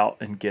go out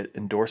and get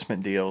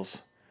endorsement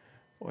deals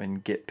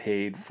and get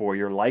paid for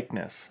your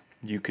likeness.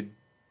 You could.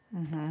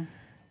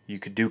 You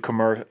could do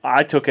commercial.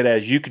 I took it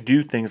as you could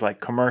do things like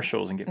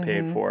commercials and get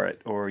paid for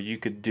it, or you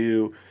could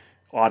do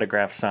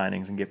autograph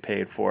signings and get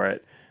paid for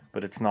it,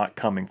 but it's not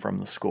coming from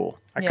the school.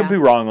 I could be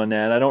wrong on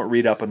that. I don't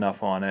read up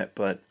enough on it,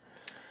 but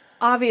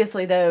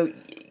obviously, though,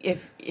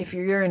 if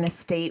you're in a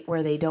state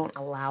where they don't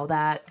allow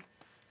that,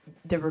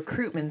 the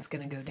recruitment's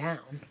going to go down,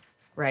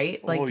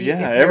 right? Like,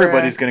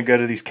 everybody's going to go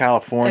to these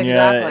California,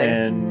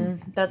 and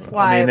that's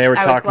why they were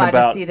talking glad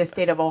about to see the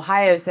state of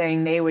Ohio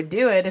saying they would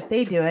do it if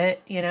they do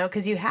it,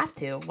 because you have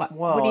to. What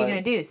are you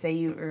going to do? Say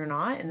you're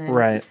not, and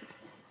then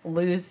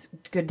lose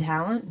good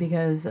talent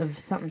because of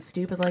something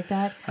stupid like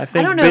that? I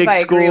don't know if I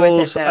agree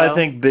with it, though. I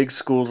think big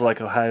schools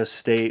like Ohio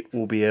State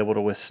will be able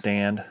to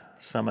withstand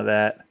some of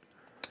that.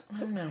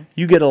 I don't know.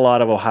 You get a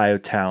lot of Ohio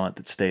talent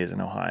that stays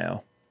in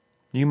Ohio.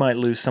 You might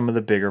lose some of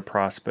the bigger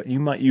prospects. You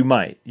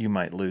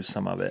might lose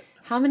some of it.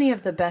 How many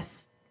of the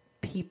best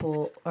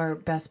people or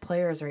best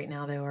players right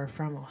now, though, are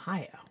from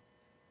Ohio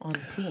on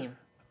the team?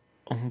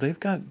 They've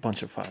got a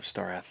bunch of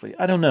 5-star athletes.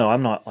 I don't know.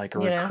 I'm not like a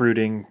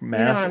recruiting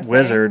wizard.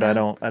 Saying,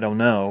 no? I don't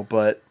know,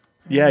 but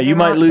yeah, you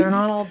might lose. They're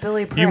not all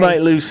Billy Price. You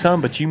might lose some,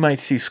 but you might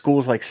see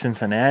schools like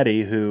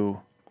Cincinnati who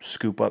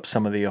scoop up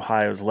some of the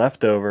Ohio's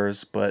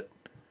leftovers. But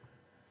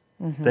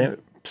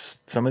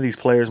some of these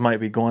players might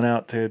be going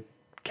out to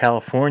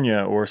California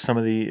or some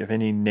of if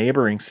any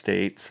neighboring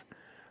states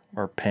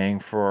are paying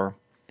for.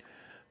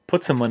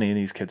 Put some money in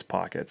these kids'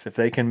 pockets if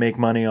they can make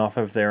money off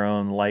of their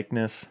own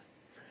likeness.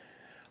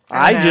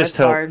 I just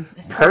hope,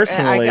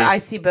 personally, I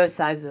see both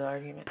sides of the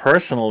argument.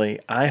 Personally,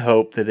 I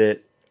hope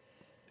that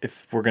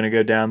if we're going to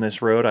go down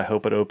this road, I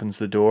hope it opens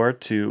the door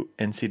to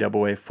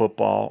NCAA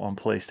football on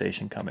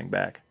PlayStation coming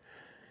back.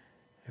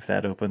 If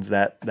that opens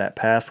that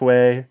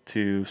pathway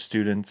to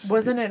students.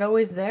 Wasn't it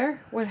always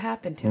there? What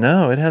happened to it?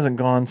 No, it hasn't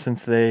gone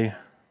since they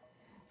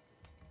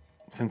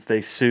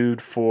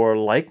sued for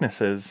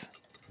likenesses.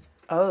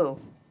 Oh.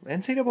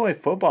 NCAA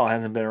football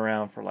hasn't been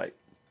around for like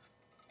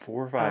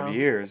 4 or 5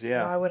 years,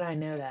 yeah. Why would I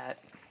know that?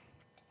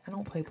 I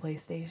don't play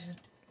PlayStation.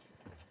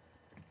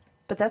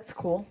 But that's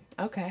cool.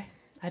 Okay.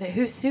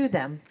 Who sued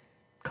them?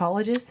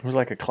 Colleges? It was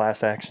like a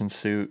class action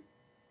suit.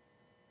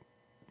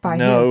 By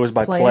no, who? It was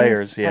by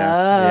players, yeah.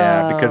 Oh.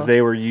 Yeah, because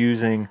they were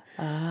using...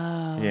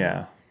 Oh.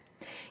 Yeah.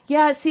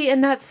 Yeah, see,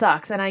 and that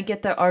sucks, and I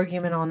get the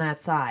argument on that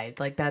side.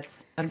 Like,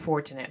 that's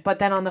unfortunate. But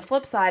then on the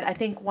flip side, I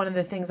think one of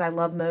the things I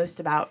love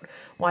most about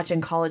watching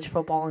college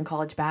football and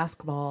college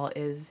basketball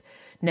is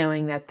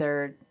knowing that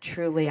they're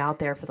truly out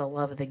there for the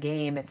love of the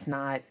game. It's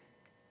not...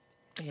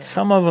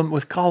 Some of them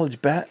with college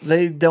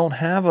they don't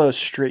have a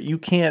straight... You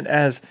can't,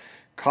 as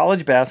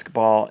college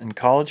basketball and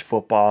college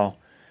football...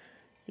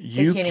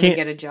 You can't even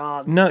get a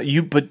job. No,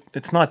 but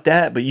it's not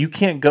that. But you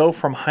can't go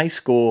from high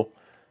school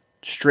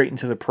straight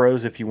into the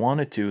pros if you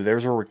wanted to.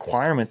 There's a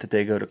requirement that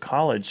they go to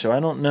college. So I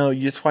don't know.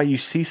 That's why you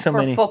see so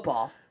many... For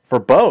football. For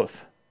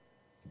both.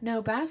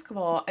 No,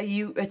 basketball.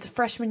 It's a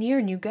freshman year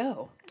and you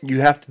go.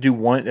 You have to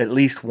do at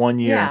least 1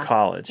 year in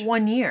college.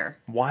 1 year.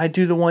 Why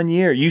do the 1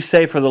 year? You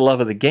say for the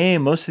love of the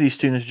game. Most of these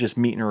students are just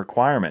meeting a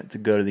requirement to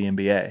go to the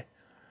NBA.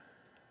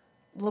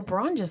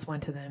 LeBron just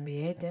went to the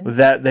NBA, didn't he?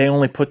 That they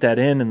only put that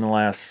in the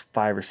last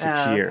 5 or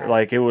 6 years. Okay.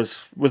 Like it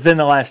was within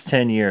the last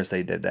 10 years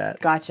they did that.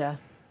 Gotcha.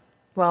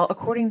 Well,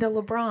 according to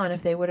LeBron,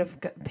 if they would have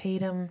paid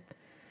him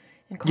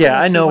in college,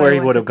 I know where he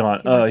would have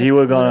gone. He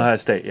would have gone to Ohio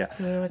State. Yeah,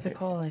 he would have went to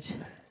college.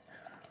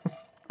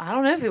 I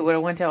don't know if he would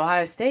have went to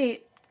Ohio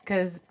State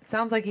because it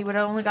sounds like he would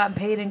have only gotten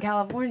paid in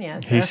California.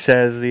 So. He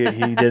says he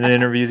did an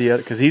interview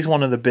because he's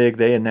one of the big.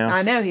 They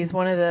announced. I know he's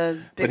one of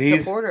the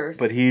big supporters.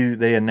 But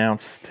they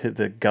announced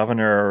the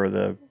governor or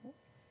the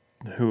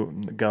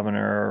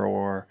governor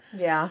or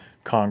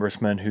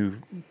congressman who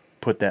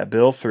put that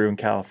bill through in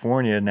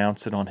California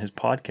announced it on his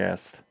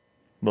podcast,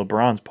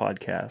 LeBron's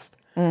podcast.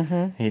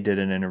 Mm-hmm. He did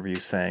an interview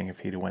saying if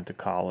he'd went to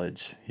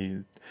college,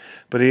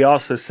 but he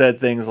also said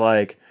things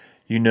like,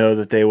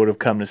 that they would have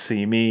come to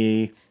see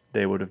me.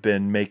 They would have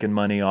been making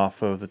money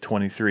off of the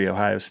 23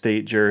 Ohio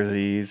State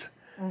jerseys,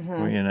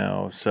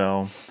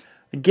 so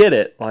I get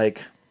it.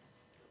 Like,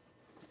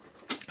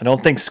 I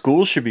don't think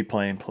schools should be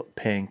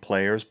paying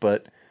players,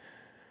 but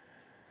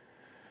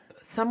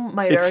some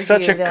might it's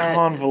argue such a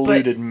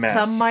convoluted mess.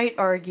 Some might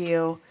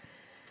argue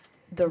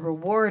the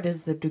reward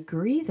is the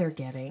degree they're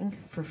getting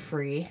for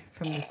free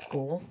from the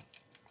school.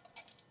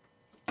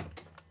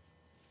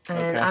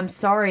 And I'm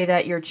sorry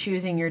that you're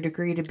choosing your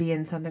degree to be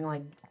in something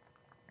like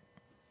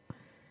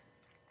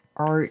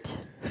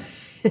art,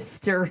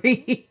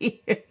 history,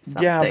 or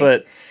something. Yeah,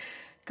 but...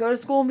 Go to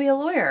school and be a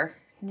lawyer.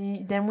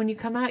 Then when you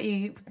come out,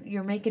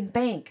 you're making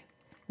bank.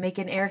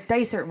 Making Eric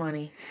Dysart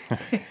money.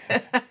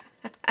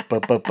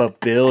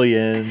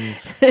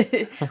 Billions.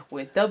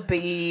 With the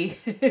B.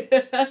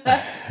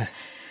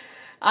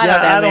 I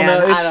don't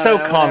know. It's so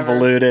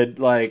convoluted.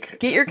 Like,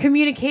 get your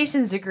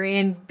communications degree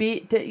and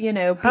be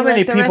how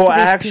many people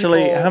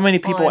actually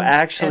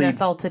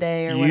NFL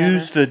Today or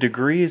use whatever. the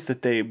degrees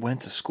that they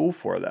went to school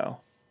for, though?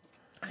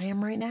 I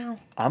am right now.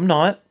 I'm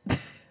not.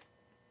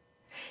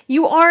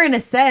 You are, in a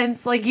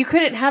sense. Like, you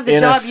couldn't have the In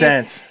job. a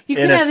sense. You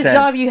couldn't have the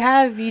job you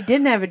have if you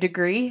didn't have a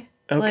degree.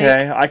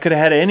 Okay, I could have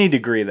had any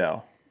degree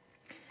though.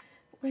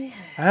 I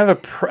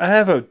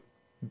have a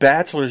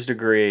bachelor's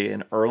degree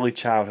in early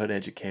childhood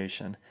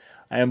education.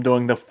 I am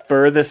doing the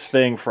furthest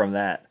thing from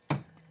that.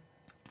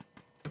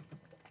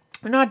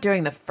 You're not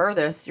doing the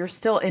furthest. You're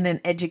still in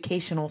an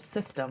educational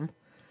system.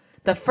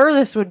 The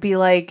furthest would be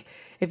like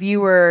if you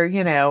were,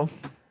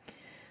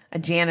 a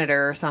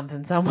janitor or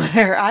something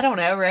somewhere. I don't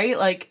know, right?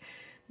 Like,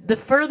 the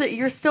further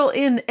you're still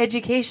in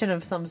education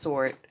of some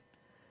sort.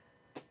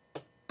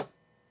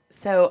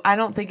 So I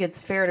don't think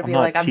it's fair to be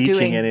like, I'm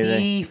doing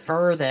the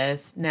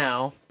furthest.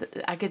 No,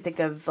 I could think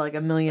of like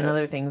a million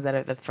other things that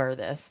are the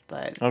furthest,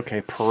 but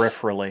okay,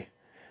 peripherally,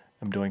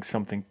 I'm doing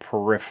something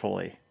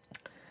peripherally,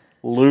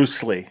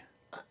 loosely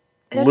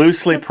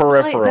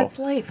peripheral. That's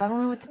life. I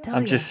don't know what to tell you.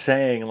 I'm just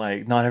saying,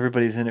 like, not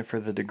everybody's in it for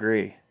the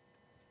degree.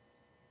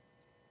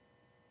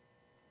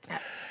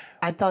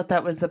 I thought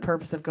that was the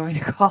purpose of going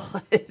to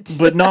college.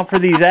 But not for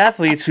these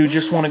athletes who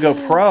just want to go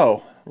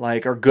pro,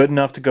 like, are good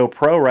enough to go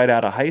pro right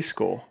out of high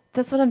school.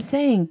 That's what I'm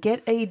saying.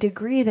 Get a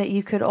degree that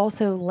you could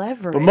also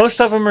leverage. But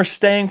most of them are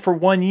staying for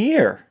 1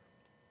 year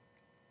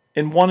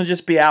and want to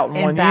just be out in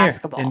 1 year.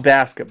 In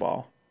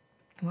basketball.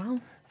 Well,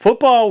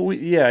 football,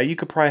 you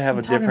could probably have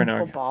a different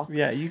football.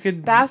 Yeah, you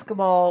could.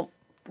 Basketball,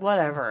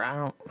 whatever. I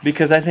don't.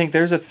 Because I think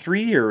there's a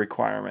 3-year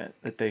requirement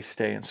that they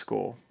stay in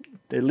school.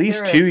 At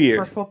least 2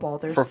 years. For football,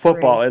 there's For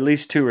football, at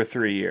least 2 or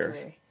 3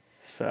 years. 3.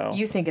 So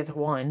you think it's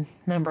 1,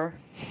 remember?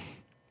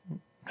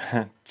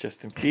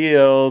 Justin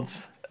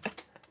Fields.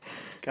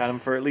 Got him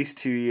for at least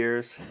 2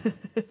 years.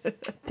 I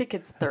think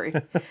it's 3.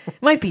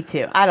 Might be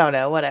 2. I don't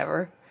know.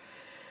 Whatever.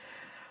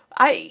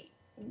 I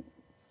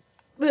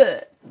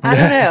don't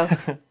know.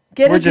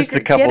 Get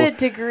a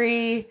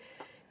degree.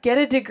 Get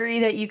a degree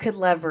that you could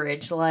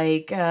leverage,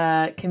 like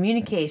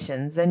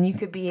communications. Then you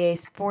could be a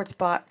sports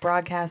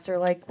broadcaster,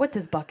 like what's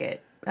his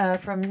bucket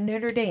from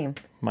Notre Dame?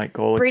 Mike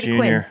Golick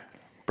Jr.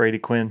 Brady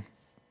Quinn.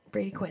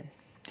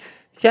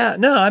 Yeah.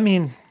 No, I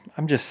mean,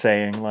 I'm just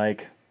saying,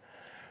 like,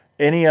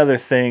 any other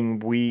thing,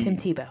 Tim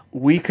Tebow.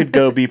 We could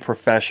go be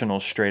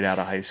professionals straight out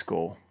of high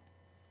school,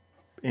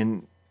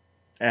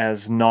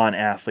 as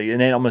non-athlete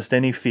in almost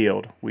any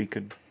field. We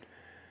could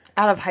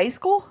out of high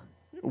school.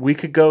 We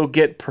could go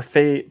get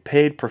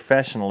paid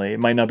professionally. It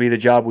might not be the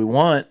job we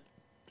want.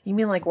 You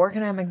mean like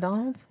working at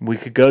McDonald's? We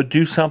could go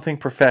do something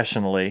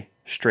professionally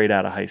straight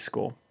out of high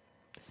school.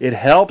 It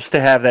helps to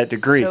have that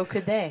degree. So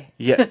could they?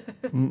 Yeah.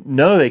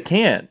 No, they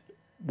can't.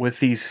 With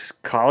these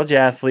college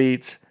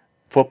athletes,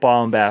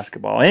 football and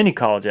basketball, any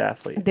college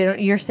athlete.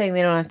 You're saying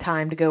they don't have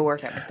time to go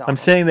work at McDonald's. I'm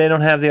saying they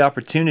don't have the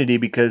opportunity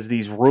because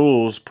these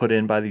rules put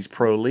in by these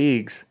pro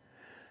leagues,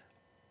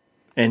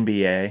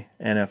 NBA,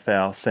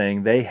 NFL,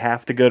 saying they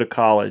have to go to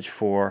college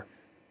for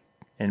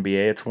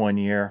NBA. It's 1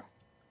 year.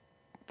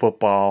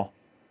 Football,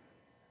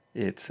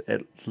 it's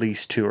at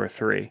least 2 or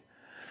 3.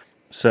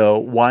 So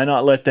why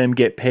not let them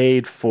get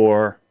paid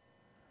for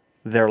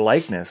their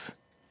likeness?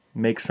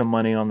 Make some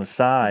money on the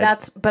side.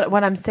 But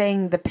what I'm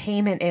saying, the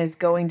payment is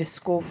going to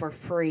school for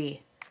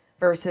free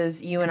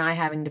versus you and I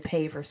having to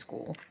pay for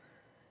school.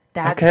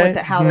 That's how they're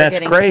getting paid. That's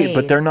great,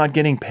 but they're not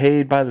getting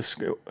paid by the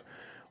school.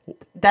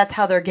 That's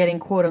how they're getting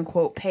quote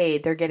unquote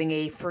paid. They're getting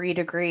a free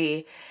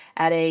degree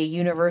at a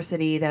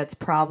university that's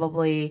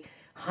probably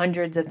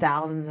hundreds of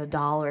thousands of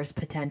dollars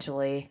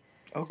potentially.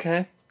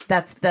 Okay.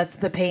 That's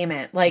the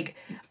payment. Like,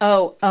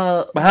 but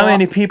how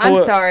many people?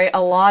 I'm sorry,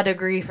 a law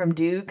degree from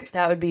Duke,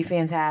 that would be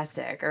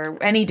fantastic, or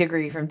any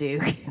degree from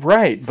Duke.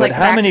 Right, but like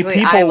how many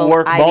people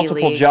work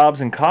multiple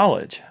jobs in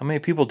college? How many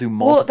people do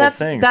multiple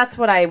things? That's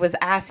what I was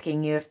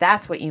asking you. If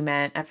that's what you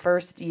meant at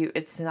first,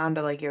 it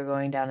sounded like you're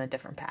going down a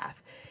different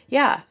path.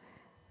 Yeah.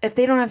 If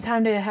they don't have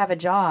time to have a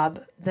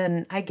job,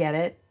 then I get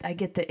it. I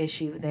get the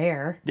issue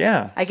there.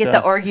 Yeah. I get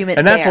the argument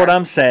and that's what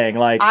I'm saying.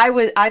 Like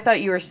I thought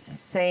you were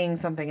saying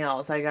something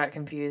else. I got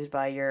confused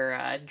by your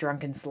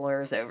drunken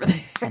slurs over there.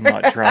 I'm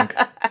not drunk.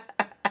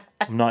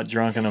 I'm not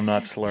drunk and I'm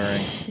not slurring.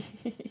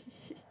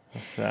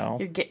 So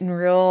you're getting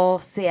real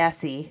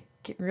sassy.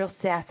 Getting real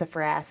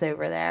sassafras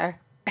over there.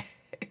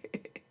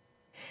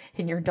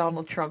 In your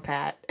Donald Trump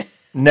hat.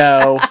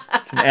 No,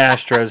 it's an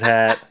Astros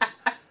hat.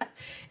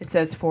 It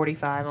says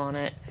 45 on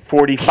it.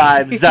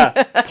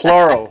 45s,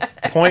 plural.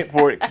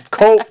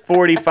 Colt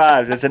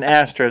 45s. It's an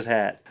Astros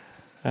hat.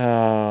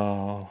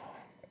 Oh.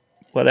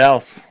 What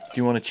else? Do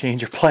you want to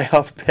change your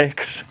playoff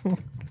picks? We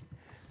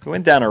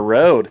went down a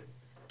road.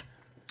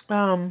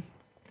 Clemson,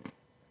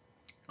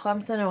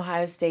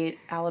 Ohio State,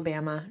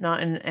 Alabama,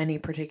 not in any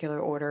particular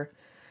order.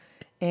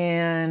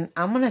 And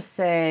I'm going to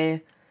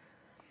say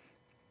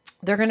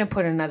they're going to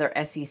put another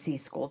SEC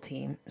school.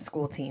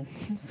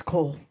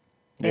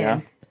 Yeah.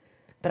 in.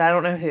 But I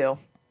don't know who.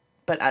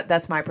 But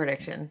that's my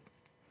prediction.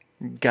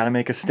 Got to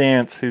make a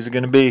stance. Who's it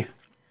going to be?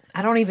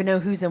 I don't even know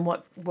who's in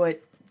what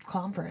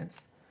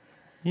conference.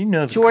 You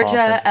know the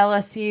Georgia, conference.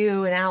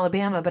 LSU, and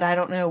Alabama, but I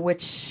don't know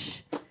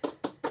which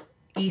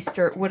East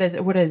or what is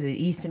it?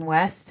 East and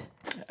West?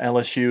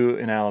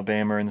 LSU and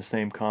Alabama are in the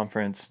same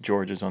conference.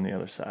 Georgia's on the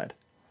other side.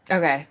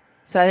 Okay.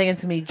 So I think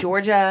it's going to be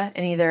Georgia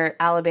and either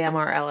Alabama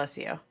or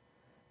LSU.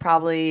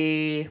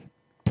 Probably.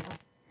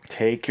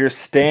 Take your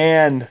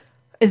stand.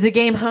 Is the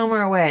game home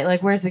or away?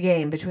 Like, where's the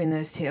game between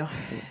those two?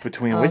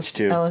 Between which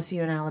two?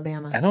 LSU and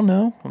Alabama. I don't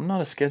know. I'm not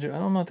a schedule. I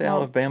don't know the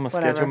Alabama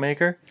whatever. schedule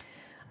maker.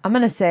 I'm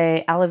going to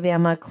say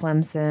Alabama,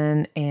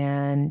 Clemson,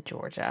 and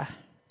Georgia,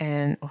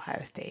 and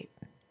Ohio State.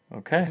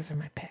 Okay. Those are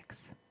my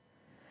picks.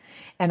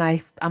 And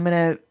I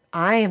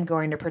am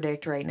going to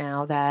predict right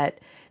now that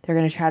they're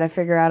going to try to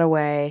figure out a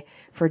way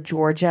for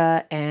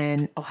Georgia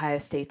and Ohio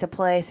State to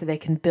play so they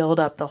can build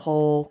up the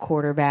whole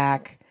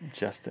quarterback,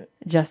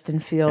 Justin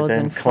Fields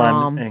and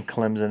Fromm. And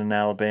Clemson and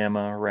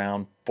Alabama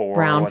round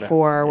 4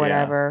 or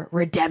whatever.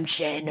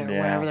 Redemption or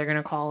whatever they're going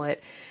to call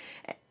it.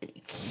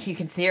 You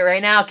can see it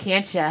right now,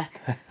 can't you?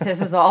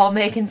 This is all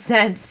making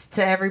sense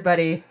to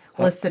everybody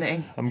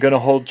listening. I'm going to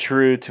hold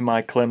true to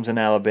my Clemson,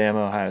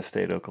 Alabama, Ohio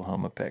State,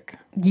 Oklahoma pick.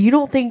 You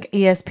don't think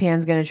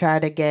ESPN's going to try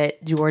to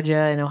get Georgia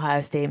and Ohio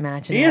State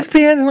matching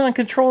ESPN's not in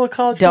control of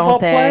college football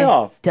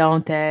playoff.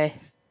 Don't they?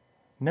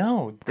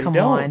 No, they Come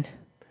don't. on.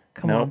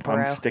 Come nope, on, bro.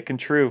 I'm sticking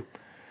true.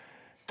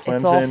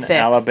 It's all Clemson, fixed.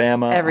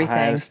 Alabama, Everything.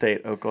 Ohio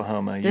State,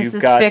 Oklahoma. This You've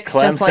is got fixed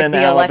Clemson, just like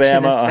the election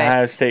Alabama, is Ohio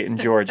fixed. State, and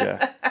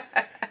Georgia.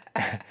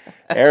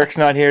 Eric's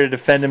not here to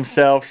defend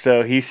himself,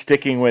 so he's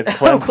sticking with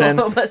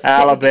Clemson,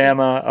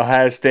 Alabama,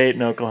 Ohio State,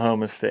 and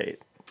Oklahoma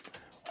State.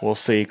 We'll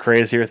see.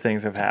 Crazier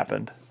things have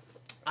happened.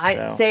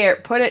 Say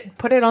it.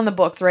 Put it on the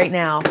books right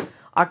now.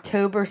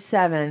 October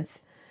 7th.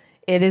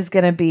 It is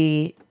going to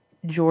be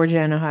Georgia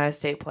and Ohio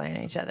State playing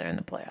each other in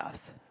the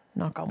playoffs.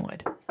 Knock on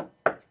wood.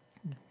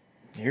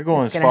 You're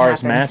going as far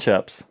as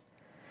matchups.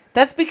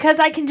 That's because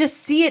I can just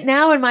see it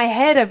now in my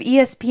head of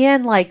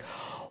ESPN like,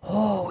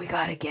 oh, we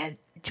got to get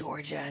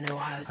Georgia and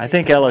Ohio State. I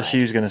think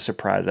LSU is going to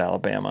surprise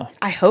Alabama.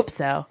 I hope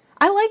so.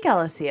 I like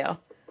LSU.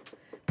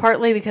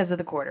 Partly because of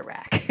the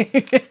quarterback.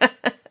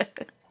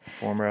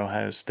 Former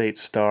Ohio State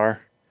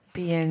star.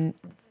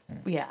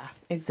 Yeah,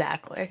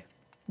 exactly.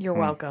 You're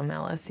welcome,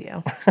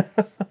 LSU.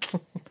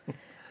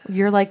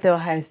 You're like the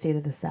Ohio State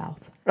of the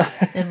South,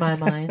 in my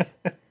mind.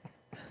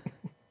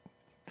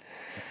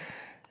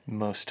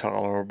 Most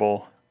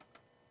tolerable.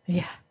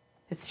 Yeah,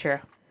 it's true.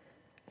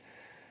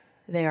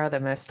 They are the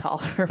most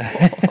tolerable.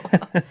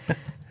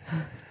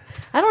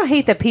 I don't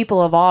hate the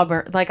people of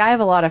Auburn. Like, I have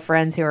a lot of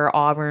friends who are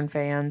Auburn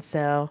fans,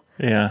 so...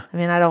 Yeah. I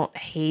mean, I don't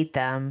hate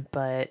them,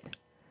 but...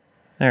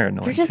 They're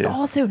annoying, They're just too.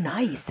 all so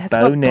nice. That's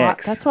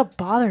Bo-Nix. what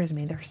bothers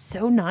me. They're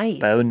so nice.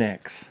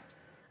 Bo-Nix.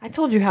 I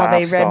told you how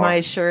they read my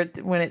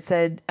shirt when it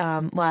said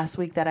last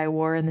week that I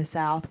wore in the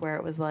South, where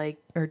it was like,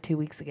 or 2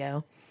 weeks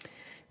ago,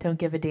 don't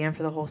give a damn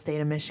for the whole state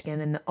of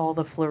Michigan. And all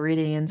the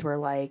Floridians were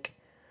like,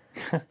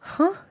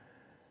 huh?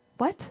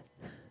 What?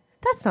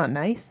 That's not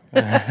nice.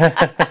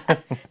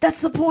 That's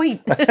the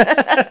point.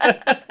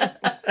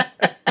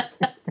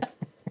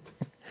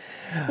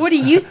 What do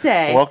you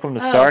say? Welcome to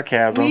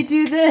sarcasm. We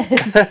do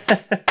this.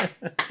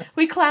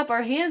 We clap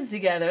our hands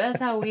together. That's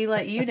how we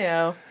let you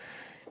know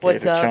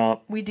what's Gator up.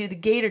 chomp. We do the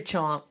gator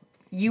chomp.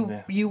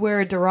 You wear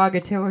a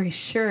derogatory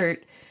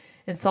shirt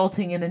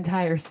insulting an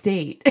entire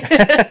state.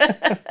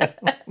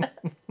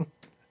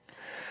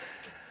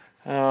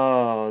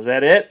 Oh, is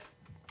that it?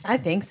 I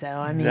think so.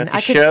 I mean, that the I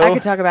show?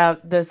 could talk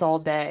about this all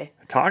day.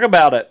 Talk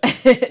about it.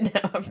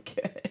 No, I'm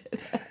good.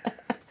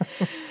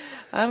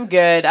 I'm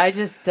good. I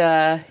just,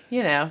 they're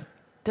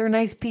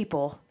nice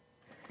people.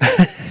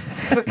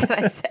 What can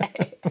I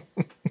say?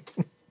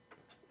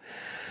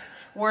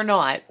 We're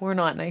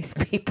not nice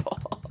people.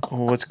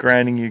 What's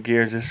grinding your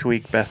gears this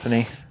week,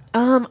 Bethany?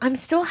 I'm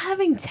still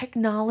having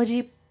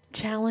technology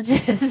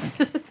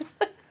challenges.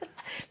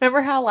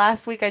 Remember how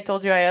last week I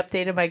told you I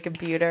updated my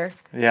computer?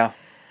 Yeah.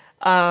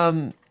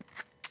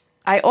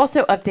 I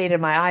also updated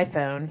my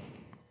iPhone.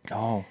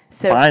 Oh,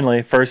 So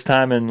finally. First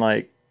time in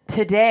like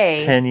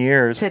today, 10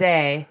 years.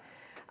 Today,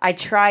 I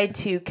tried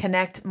to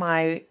connect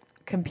my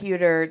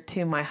computer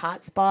to my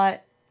hotspot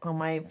on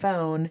my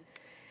phone,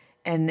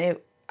 and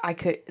it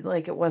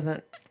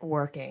wasn't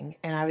working,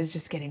 and I was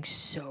just getting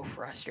so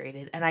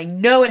frustrated. And I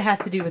know it has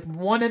to do with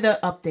one of the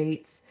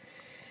updates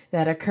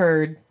that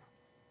occurred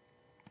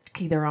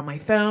either on my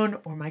phone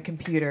or my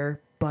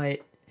computer, but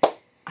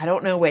I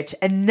don't know which.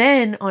 And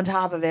then on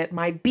top of it,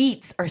 my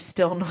Beats are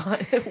still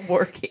not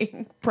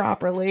working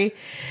properly.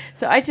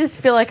 So I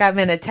just feel like I'm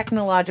in a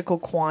technological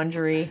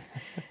quandary,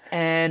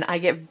 and I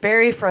get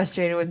very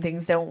frustrated when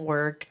things don't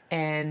work,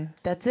 and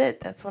that's it.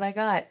 That's what I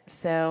got.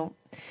 So,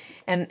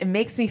 and it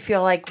makes me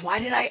feel like, why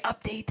did I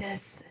update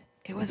this?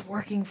 It was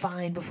working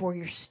fine before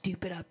your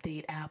stupid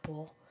update,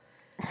 Apple.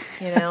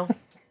 You know?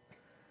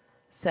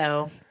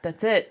 So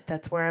that's it.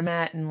 That's where I'm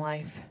at in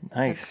life.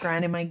 Nice. That's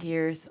grinding my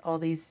gears, all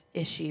these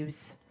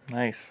issues.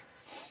 Nice.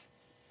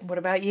 What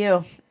about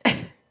you?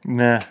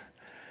 Nah.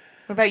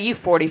 What about you,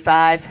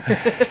 45?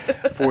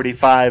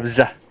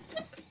 45s.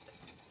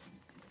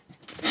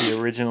 It's the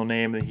original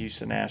name of the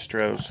Houston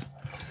Astros.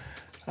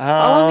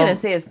 All I'm going to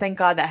say is thank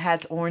God that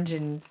hat's orange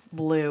and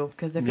blue.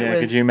 Because if it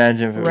was could you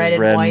imagine if it red was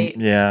and red white,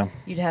 yeah.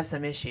 You'd have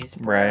some issues,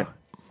 bro. Right.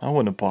 I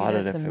wouldn't have bought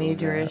it if some it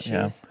major was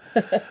that. issues.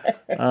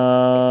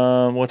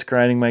 Yeah. What's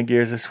grinding my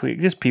gears this week?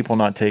 Just people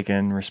not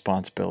taking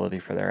responsibility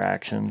for their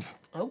actions.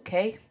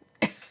 Okay.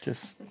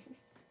 Just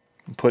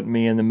putting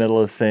me in the middle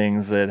of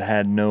things that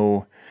had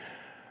no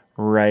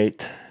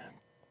right,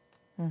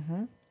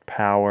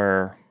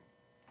 power,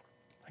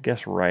 I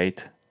guess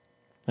right.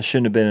 I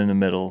shouldn't have been in the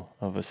middle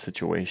of a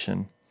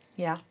situation.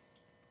 Yeah.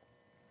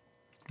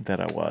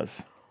 That I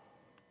was.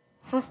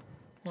 Huh.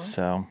 Well.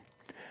 So,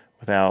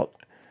 without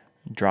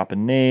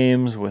dropping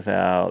names,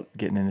 without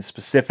getting into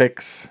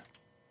specifics,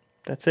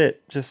 that's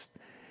it. Just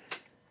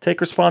take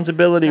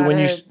responsibility when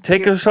you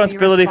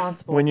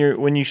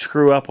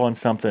screw up on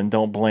something.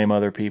 Don't blame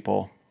other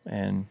people,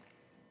 and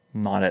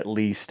not at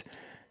least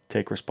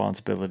take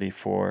responsibility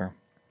for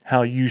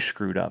how you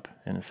screwed up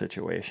in a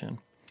situation.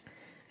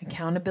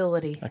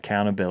 Accountability.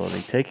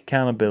 Take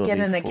accountability. Get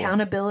an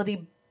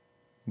accountability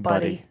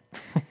buddy.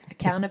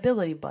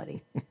 Accountability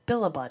buddy.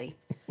 Billabuddy.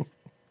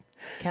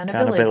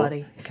 Accountability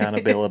buddy.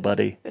 Accountability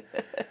buddy.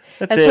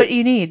 That's what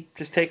you need.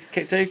 Just take.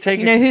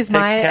 You know who's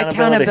my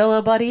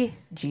accountability buddy?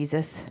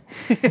 Jesus.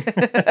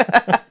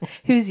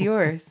 Who's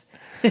yours?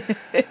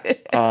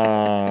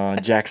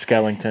 Jack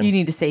Skellington. You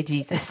need to say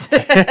Jesus.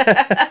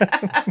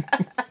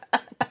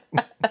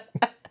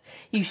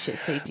 You should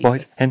say Jesus.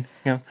 Boys and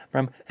girls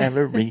from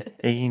every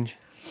age.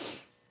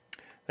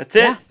 That's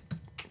it.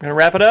 Gonna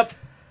wrap it up.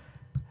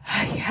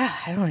 Yeah,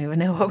 I don't even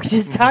know what we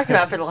just talked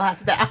about for the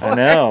last hour. I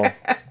know.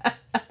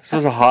 This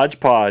was a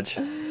hodgepodge.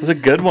 It was a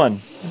good one.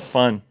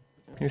 Fun.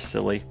 You're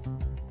silly.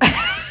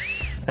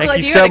 Thank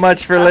you so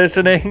much for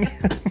listening.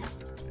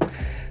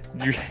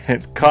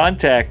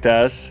 Contact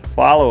us.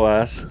 Follow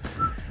us.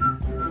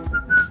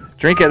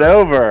 Drink It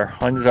Over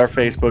on our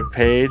Facebook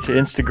page.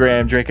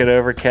 Instagram, Drink It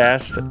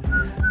Overcast.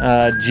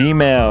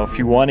 Gmail, if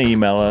you want to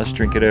email us,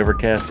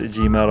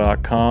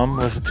 drinkitovercast@gmail.com.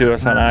 Listen to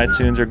us on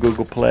iTunes or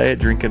Google Play at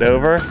Drink It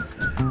Over.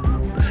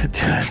 Listen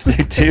to us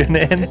through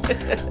TuneIn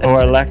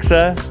or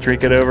Alexa,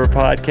 Drink It Over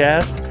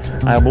Podcast.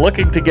 I'm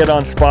looking to get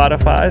on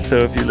Spotify,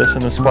 so if you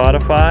listen to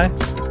Spotify,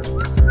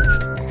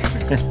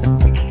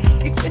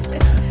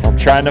 I'm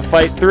trying to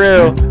fight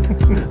through.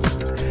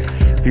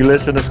 If you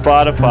listen to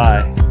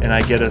Spotify and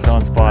I get us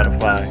on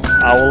Spotify,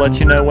 I will let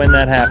you know when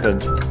that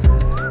happens.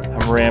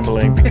 I'm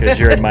rambling because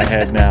you're in my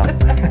head now.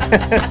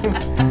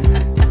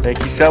 Thank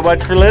you so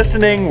much for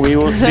listening. We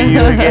will see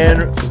you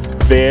again.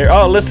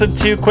 Listen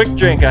to Quick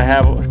Drink. I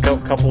have a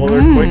couple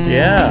other quick.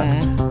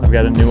 Yeah. I've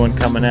got a new one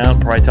coming out.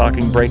 Probably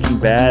talking Breaking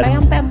Bad.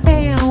 Bam, bam,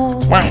 bam.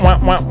 Wow, wow,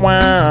 wow,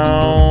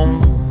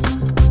 wow.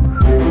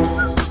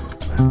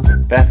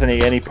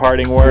 Bethany, any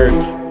parting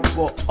words?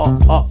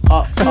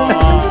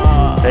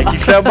 Thank you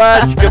so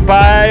much.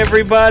 Goodbye,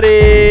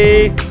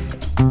 everybody.